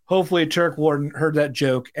 Hopefully Turk Wharton heard that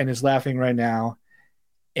joke and is laughing right now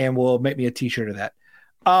and will make me a t-shirt of that.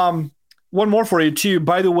 One more for you too.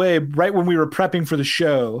 By the way, right when we were prepping for the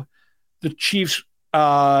show, the Chiefs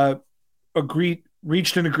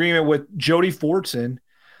reached an agreement with Jody Fortson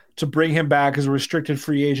to bring him back as a restricted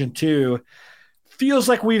free agent too. Feels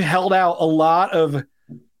like we've held out a lot of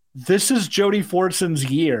this is Jody Fortson's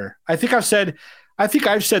year. I think I've said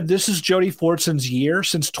this is Jody Fortson's year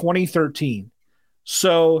since 2013.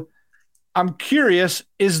 So I'm curious,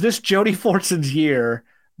 is this Jody Fortson's year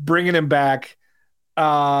bringing him back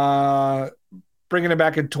in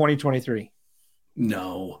 2023?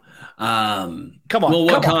 No. Come on.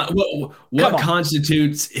 Well, what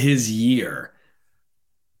constitutes his year?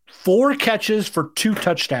 4 catches for 2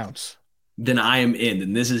 touchdowns. Then I am in.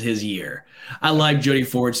 And this is his year. I like Jody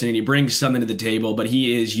Fortson, and he brings something to the table, but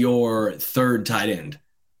he is your third tight end.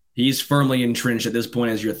 He's firmly entrenched at this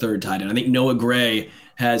point as your third tight end. I think Noah Gray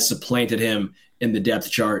has supplanted him in the depth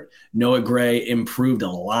chart. Noah Gray improved a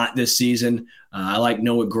lot this season. I like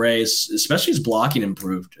Noah Gray, especially his blocking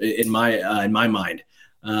improved in my mind.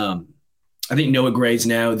 I think Noah Gray's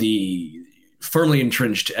now firmly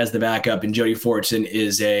entrenched as the backup, and Jody Fortson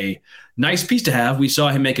is a nice piece to have. We saw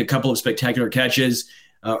him make a couple of spectacular catches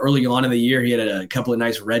early on in the year. He had a couple of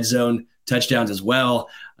nice red zone touchdowns as well.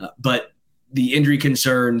 But the injury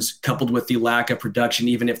concerns coupled with the lack of production,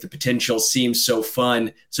 even if the potential seems so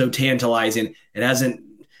fun, so tantalizing, it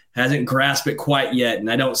hasn't grasped it quite yet.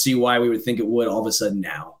 And I don't see why we would think it would all of a sudden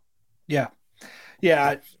now. Yeah.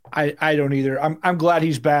 Yeah. I don't either. I'm glad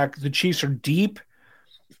he's back. The Chiefs are deep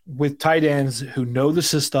with tight ends who know the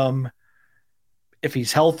system. If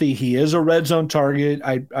he's healthy, he is a red zone target.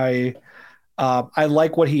 I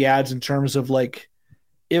like what he adds in terms of like,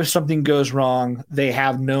 if something goes wrong, they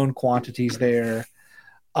have known quantities there.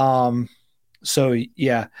 So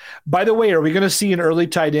yeah. By the way, are we going to see an early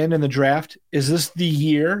tight end in the draft? Is this the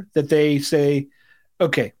year that they say,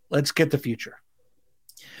 okay, let's get the future?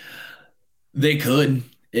 They could,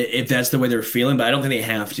 if that's the way they're feeling, but I don't think they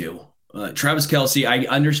have to. Travis Kelce, I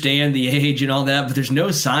understand the age and all that, but there's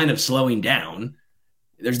no sign of slowing down.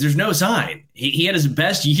 There's no sign. He had his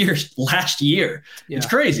best year last year. Yeah. It's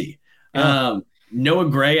crazy. Yeah. Noah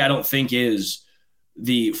Gray, I don't think is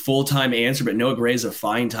the full-time answer, but Noah Gray is a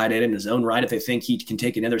fine tight end in his own right. If they think he can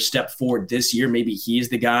take another step forward this year, maybe he's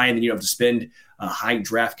the guy, and then you have to spend a high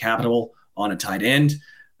draft capital on a tight end.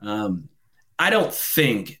 I don't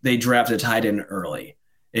think they draft a tight end early.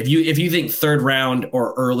 If you think third round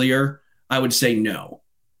or earlier, I would say no.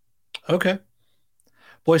 Okay.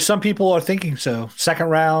 Boy, some people are thinking so. Second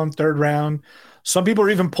round, third round. Some people are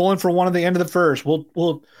even pulling for one at the end of the first.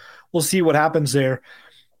 We'll see what happens there.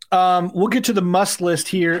 We'll get to the must list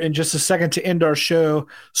here in just a second to end our show.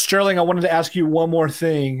 Sterling, I wanted to ask you one more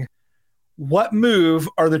thing. What move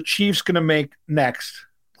are the Chiefs going to make next?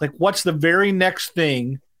 Like, what's the very next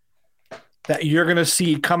thing that you're going to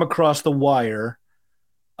see come across the wire?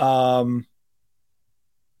 Like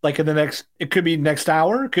in the next, it could be next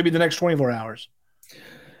hour, it could be the next 24 hours.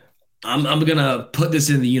 I'm going to put this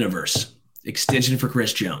in the universe. Extension for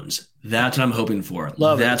Chris Jones. That's what I'm hoping for.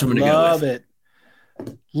 That's what I'm going to go with.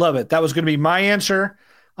 Love it. That was going to be my answer.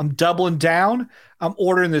 I'm doubling down. I'm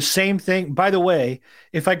ordering the same thing. By the way,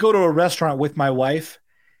 if I go to a restaurant with my wife,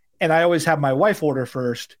 and I always have my wife order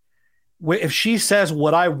first, if she says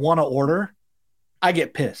what I want to order, I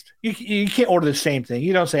get pissed. You can't order the same thing.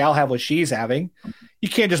 You don't say, I'll have what she's having. You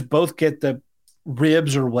can't just both get the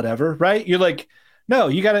ribs or whatever, right? You're like, no,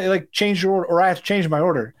 you got to like change your order, or I have to change my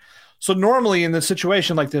order. So normally in the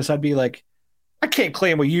situation like this, I'd be like, I can't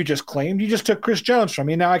claim what you just claimed. You just took Chris Jones from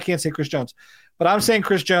me. Now I can't say Chris Jones. But I'm saying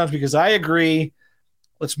Chris Jones because I agree.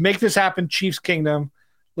 Let's make this happen, Chiefs Kingdom.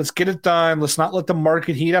 Let's get it done. Let's not let the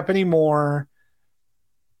market heat up anymore.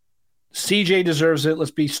 CJ deserves it.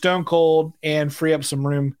 Let's be stone cold and free up some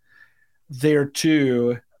room there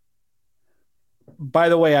too. By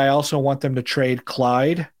the way, I also want them to trade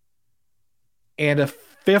Clyde and a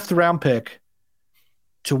 5th round pick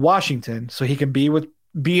to Washington so he can be with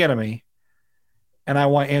Bieniemy. And I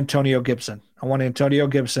want Antonio Gibson. I want Antonio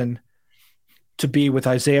Gibson to be with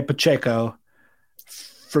Isaiah Pacheco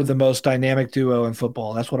for the most dynamic duo in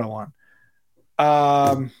football. That's what I want.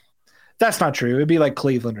 That's not true. It'd be like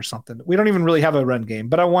Cleveland or something. We don't even really have a run game,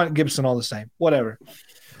 but I want Gibson all the same. Whatever.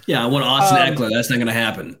 Yeah, I want Austin Eckler. That's not going to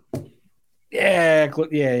happen. Yeah.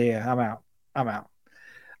 I'm out.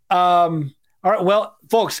 All right. Well,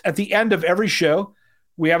 folks, at the end of every show,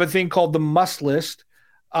 we have a thing called the must list,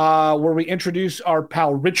 where we introduce our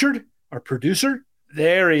pal Richard, our producer.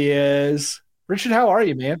 There he is. Richard, how are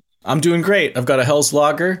you, man? I'm doing great. I've got a Hell's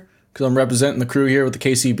Lager, because I'm representing the crew here with the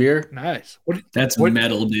KC beer. Nice. That's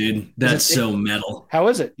metal, dude. That's so metal. How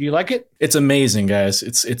is it? Do you like it? It's amazing, guys.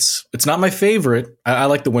 It's not my favorite. I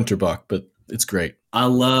like the Winterbuck, but it's great. I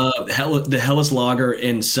love the Helles Lager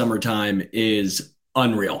in summertime is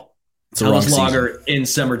unreal. Helles Lager in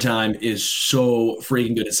summertime is so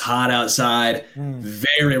freaking good. It's hot outside,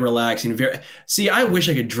 very relaxing. See, I wish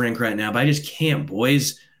I could drink right now, but I just can't,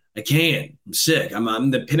 boys. I can't. I'm sick.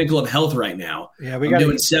 I'm the pinnacle of health right now. Yeah,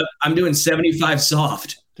 I'm doing 75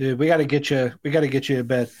 soft. Dude, we got to get you. We got to get you to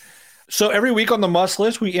bed. So every week on the must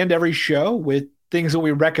list, we end every show with things that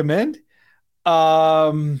we recommend.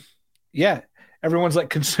 Yeah. Everyone's like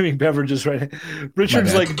consuming beverages right now.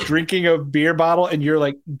 Richard's like drinking a beer bottle and you're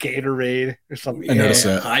like Gatorade or something. I noticed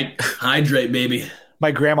that. Hydrate, baby. My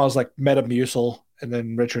grandma's like Metamucil and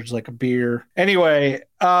then Richard's like a beer. Anyway,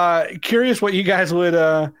 curious what you guys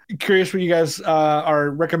are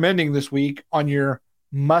recommending this week on your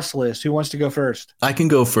must list. Who wants to go first? I can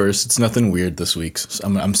go first. It's nothing weird this week. So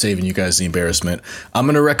I'm saving you guys the embarrassment. I'm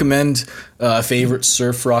going to recommend a favorite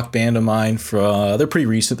surf rock band of mine. They're pretty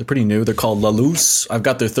recent. They're pretty new. They're called La Luz. I've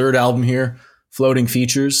got their third album here, Floating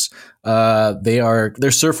Features.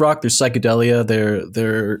 They're surf rock. They're psychedelia.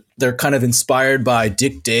 They're kind of inspired by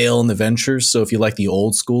Dick Dale and the Ventures. So if you like the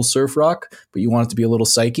old school surf rock, but you want it to be a little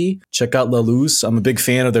psyche, check out La Luz. I'm a big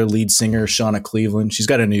fan of their lead singer, Shauna Cleveland. She's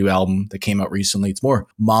got a new album that came out recently. It's more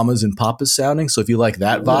mamas and papas sounding. So if you like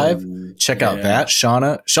that vibe, check out that.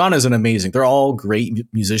 Shauna is an amazing. They're all great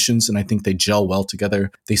musicians, and I think they gel well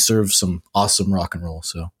together. They serve some awesome rock and roll.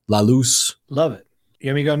 So La Luz. Love it. You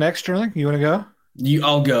want me to go next, Sterling? You want to go?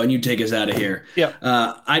 I'll go and you take us out of here. Yeah.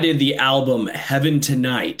 I did the album Heaven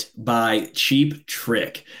Tonight by Cheap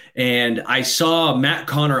Trick. And I saw Matt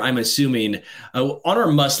Connor, I'm assuming, on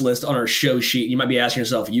our must list, on our show sheet. You might be asking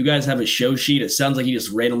yourself, you guys have a show sheet? It sounds like you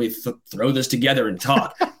just randomly throw this together and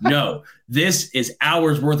talk. No, this is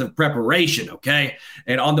hours worth of preparation, okay?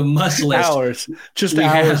 And on the must list. Hours. Just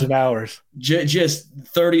hours and hours. Just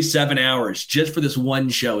 37 hours just for this one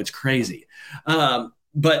show. It's crazy.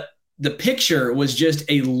 But the picture was just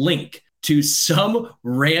a link to some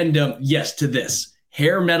random, to this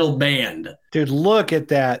hair metal band. Dude, look at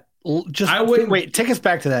that. Wait, take us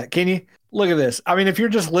back to that. Can you look at this? I mean, if you're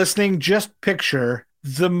just listening, just picture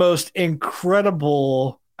the most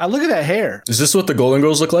incredible. Look at that hair. Is this what the Golden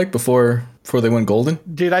Girls look like before they went golden?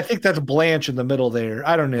 Dude, I think that's Blanche in the middle there.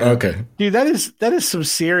 I don't know. Okay. Dude, that is some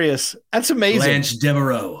serious. That's amazing. Blanche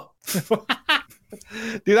Devereaux.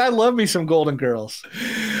 Dude, I love me some Golden Girls.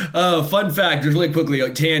 Fun fact, just really quickly, a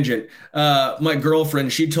tangent. My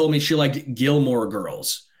girlfriend, she told me she liked Gilmore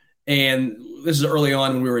Girls. And this is early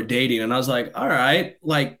on when we were dating. And I was like, all right,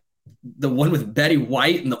 like the one with Betty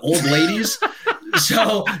White and the old ladies.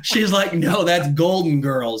 So she's like, no, that's Golden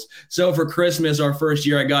Girls. So for Christmas, our first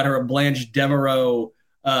year, I got her a Blanche Devereaux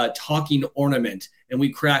talking ornament. And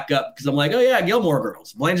we crack up because I'm like, oh, yeah, Gilmore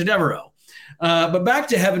Girls, Blanche Devereaux. But back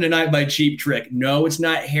to Heaven Tonight by Cheap Trick. No, it's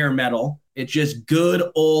not hair metal. It's just good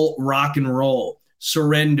old rock and roll.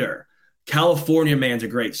 Surrender. California Man's a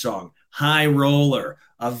great song. High Roller.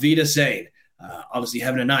 Avita Sane. Obviously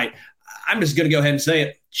Heaven Tonight. I'm just going to go ahead and say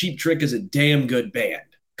it. Cheap Trick is a damn good band.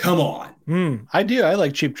 Come on. I do. I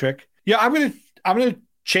like Cheap Trick. Yeah, I'm gonna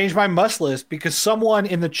change my must list because someone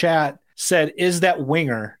in the chat said, "Is that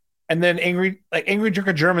Winger?" And then Angry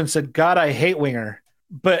Drinker German said, "God, I hate Winger."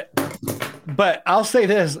 But I'll say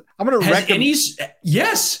this: I'm gonna recommend.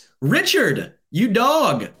 Yes, Richard, you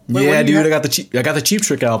dog. Yeah, dude, I got the Cheap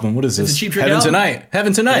Trick album. What is this? Cheap Trick Heaven album? Tonight.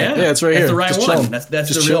 Heaven Tonight. Yeah, it's right here. That's the right Just one. chilling. That's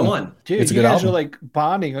Just the real one. Dude, it's a you good guys album. are like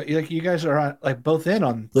bonding. Like you guys are like both in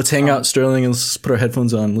on. Let's hang out, Sterling, and let's put our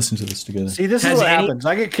headphones on and listen to this together. See, this is what happens.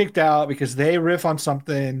 I get kicked out because they riff on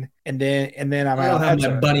something, and then I'm I don't out. have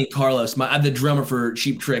my buddy Carlos. I have the drummer for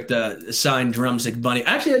Cheap Trick, the signed drumstick bunny.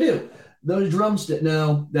 Actually, I do. Those drumsticks.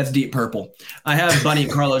 No, that's Deep Purple. I have Bunny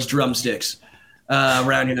Carlos drumsticks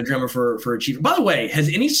around here. The drummer for Cheap. By the way, has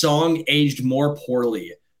any song aged more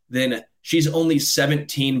poorly than "She's Only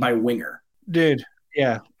 17" by Winger? Dude,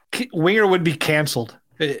 yeah, Winger would be canceled.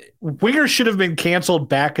 Winger should have been canceled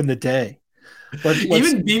back in the day.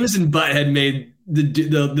 Even Beavis and Butthead made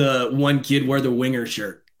the one kid wear the Winger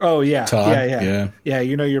shirt. Oh yeah, Todd, yeah.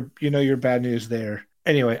 You know your bad news there.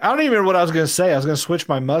 Anyway, I don't even remember what I was going to say. I was going to switch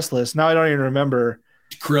my must list. Now I don't even remember.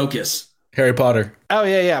 Crocus. Harry Potter. Oh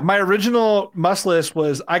yeah. My original must list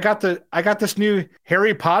was I got this new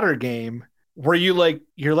Harry Potter game where you're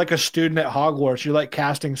like a student at Hogwarts. You're like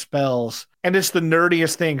casting spells, and it's the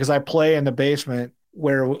nerdiest thing because I play in the basement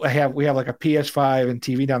where we have like a PS5 and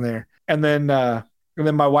TV down there. And then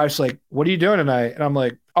my wife's like, "What are you doing tonight?" And I'm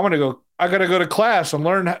like, I got to go to class and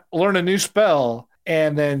learn a new spell."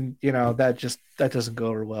 And then, that doesn't go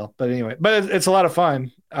over well. But anyway, it's a lot of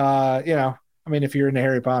fun. If you're into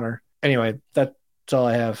Harry Potter. Anyway, that's all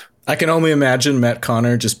I have. I can only imagine Matt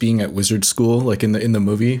Connor just being at wizard school, like in the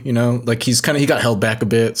movie, like he got held back a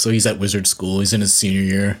bit. So he's at wizard school. He's in his senior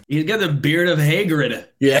year. He's got the beard of Hagrid.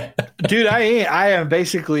 Yeah. Dude, I'm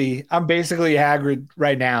basically Hagrid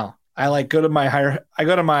right now. I go to my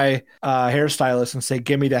hairstylist and say,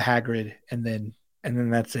 give me the Hagrid. And then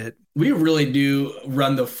that's it. We really do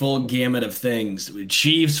run the full gamut of things.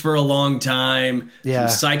 Chiefs for a long time, some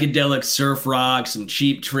psychedelic surf rock, some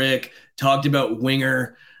Cheap Trick, talked about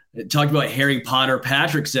Winger, talked about Harry Potter.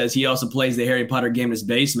 Patrick says he also plays the Harry Potter game in his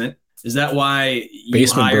basement. Is that why you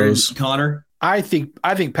Basement hired Bros. Connor? I think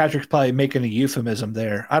Patrick's probably making a euphemism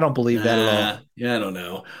there. I don't believe that at all. Yeah, I don't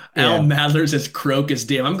know. Yeah. Al Madler says Crocus.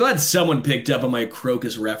 Damn, I'm glad someone picked up on my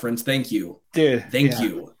Crocus reference. Thank you. Dude. Thank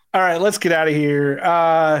you. All right, let's get out of here.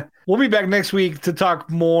 We'll be back next week to talk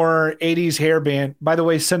more 80s hair band. By the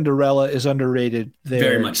way, Cinderella is underrated there.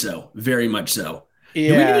 Very much so. Very much so. Yeah.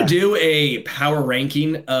 Do we need to do a power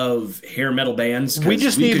ranking of hair metal bands? We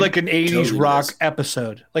just need like an 80s totally rock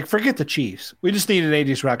episode. Like, forget the Chiefs. We just need an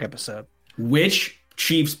 80s rock episode. Which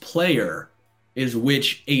Chiefs player is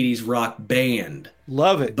which 80s rock band?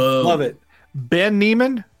 Love it. Boom. Love it. Ben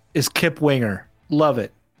Neiman is Kip Winger. Love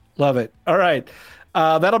it. Love it. All right.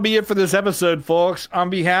 That'll be it for this episode, folks. On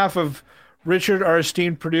behalf of Richard, our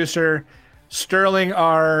esteemed producer, Sterling,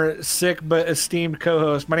 our sick but esteemed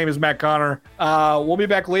co-host, my name is Matt Connor. We'll be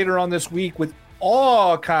back later on this week with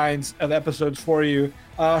all kinds of episodes for you.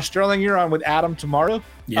 Sterling, you're on with Adam tomorrow.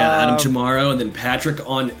 Yeah, Adam tomorrow, and then Patrick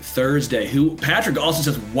on Thursday. Patrick also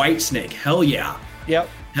says Whitesnake. Hell yeah. Yep.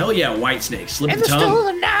 Hell yeah, Whitesnake. Slip In the the tongue. still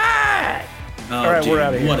of the night. Oh, All right, dude, we're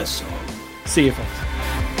out of here. What a song. See you, folks.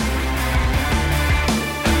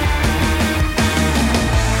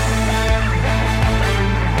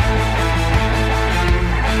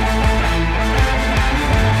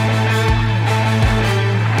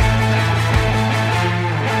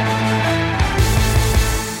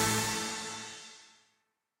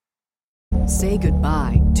 Say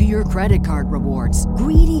goodbye to your credit card rewards.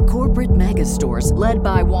 Greedy corporate mega stores, led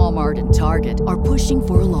by Walmart and Target, are pushing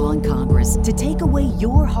for a law in Congress to take away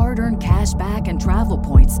your hard-earned cash back and travel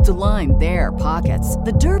points to line their pockets.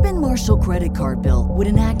 The Durbin-Marshall credit card bill would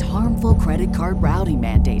enact harmful credit card routing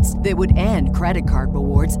mandates that would end credit card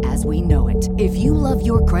rewards as we know it. If you love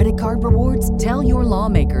your credit card rewards, tell your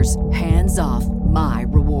lawmakers, hands off my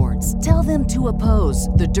rewards. Tell them to oppose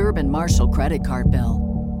the Durbin-Marshall credit card bill.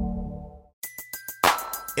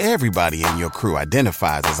 Everybody in your crew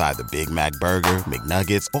identifies as either Big Mac Burger,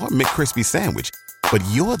 McNuggets, or McCrispy Sandwich. But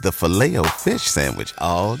you're the Filet-O-Fish Sandwich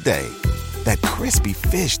all day. That crispy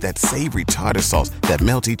fish, that savory tartar sauce, that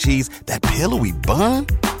melty cheese, that pillowy bun.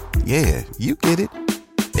 Yeah, you get it.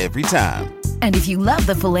 Every time. And if you love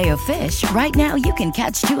the Filet-O-Fish, right now you can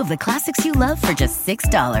catch two of the classics you love for just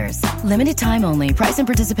 $6. Limited time only. Price and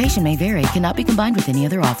participation may vary. Cannot be combined with any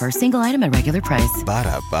other offer. Single item at regular price.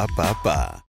 Ba-da-ba-ba-ba.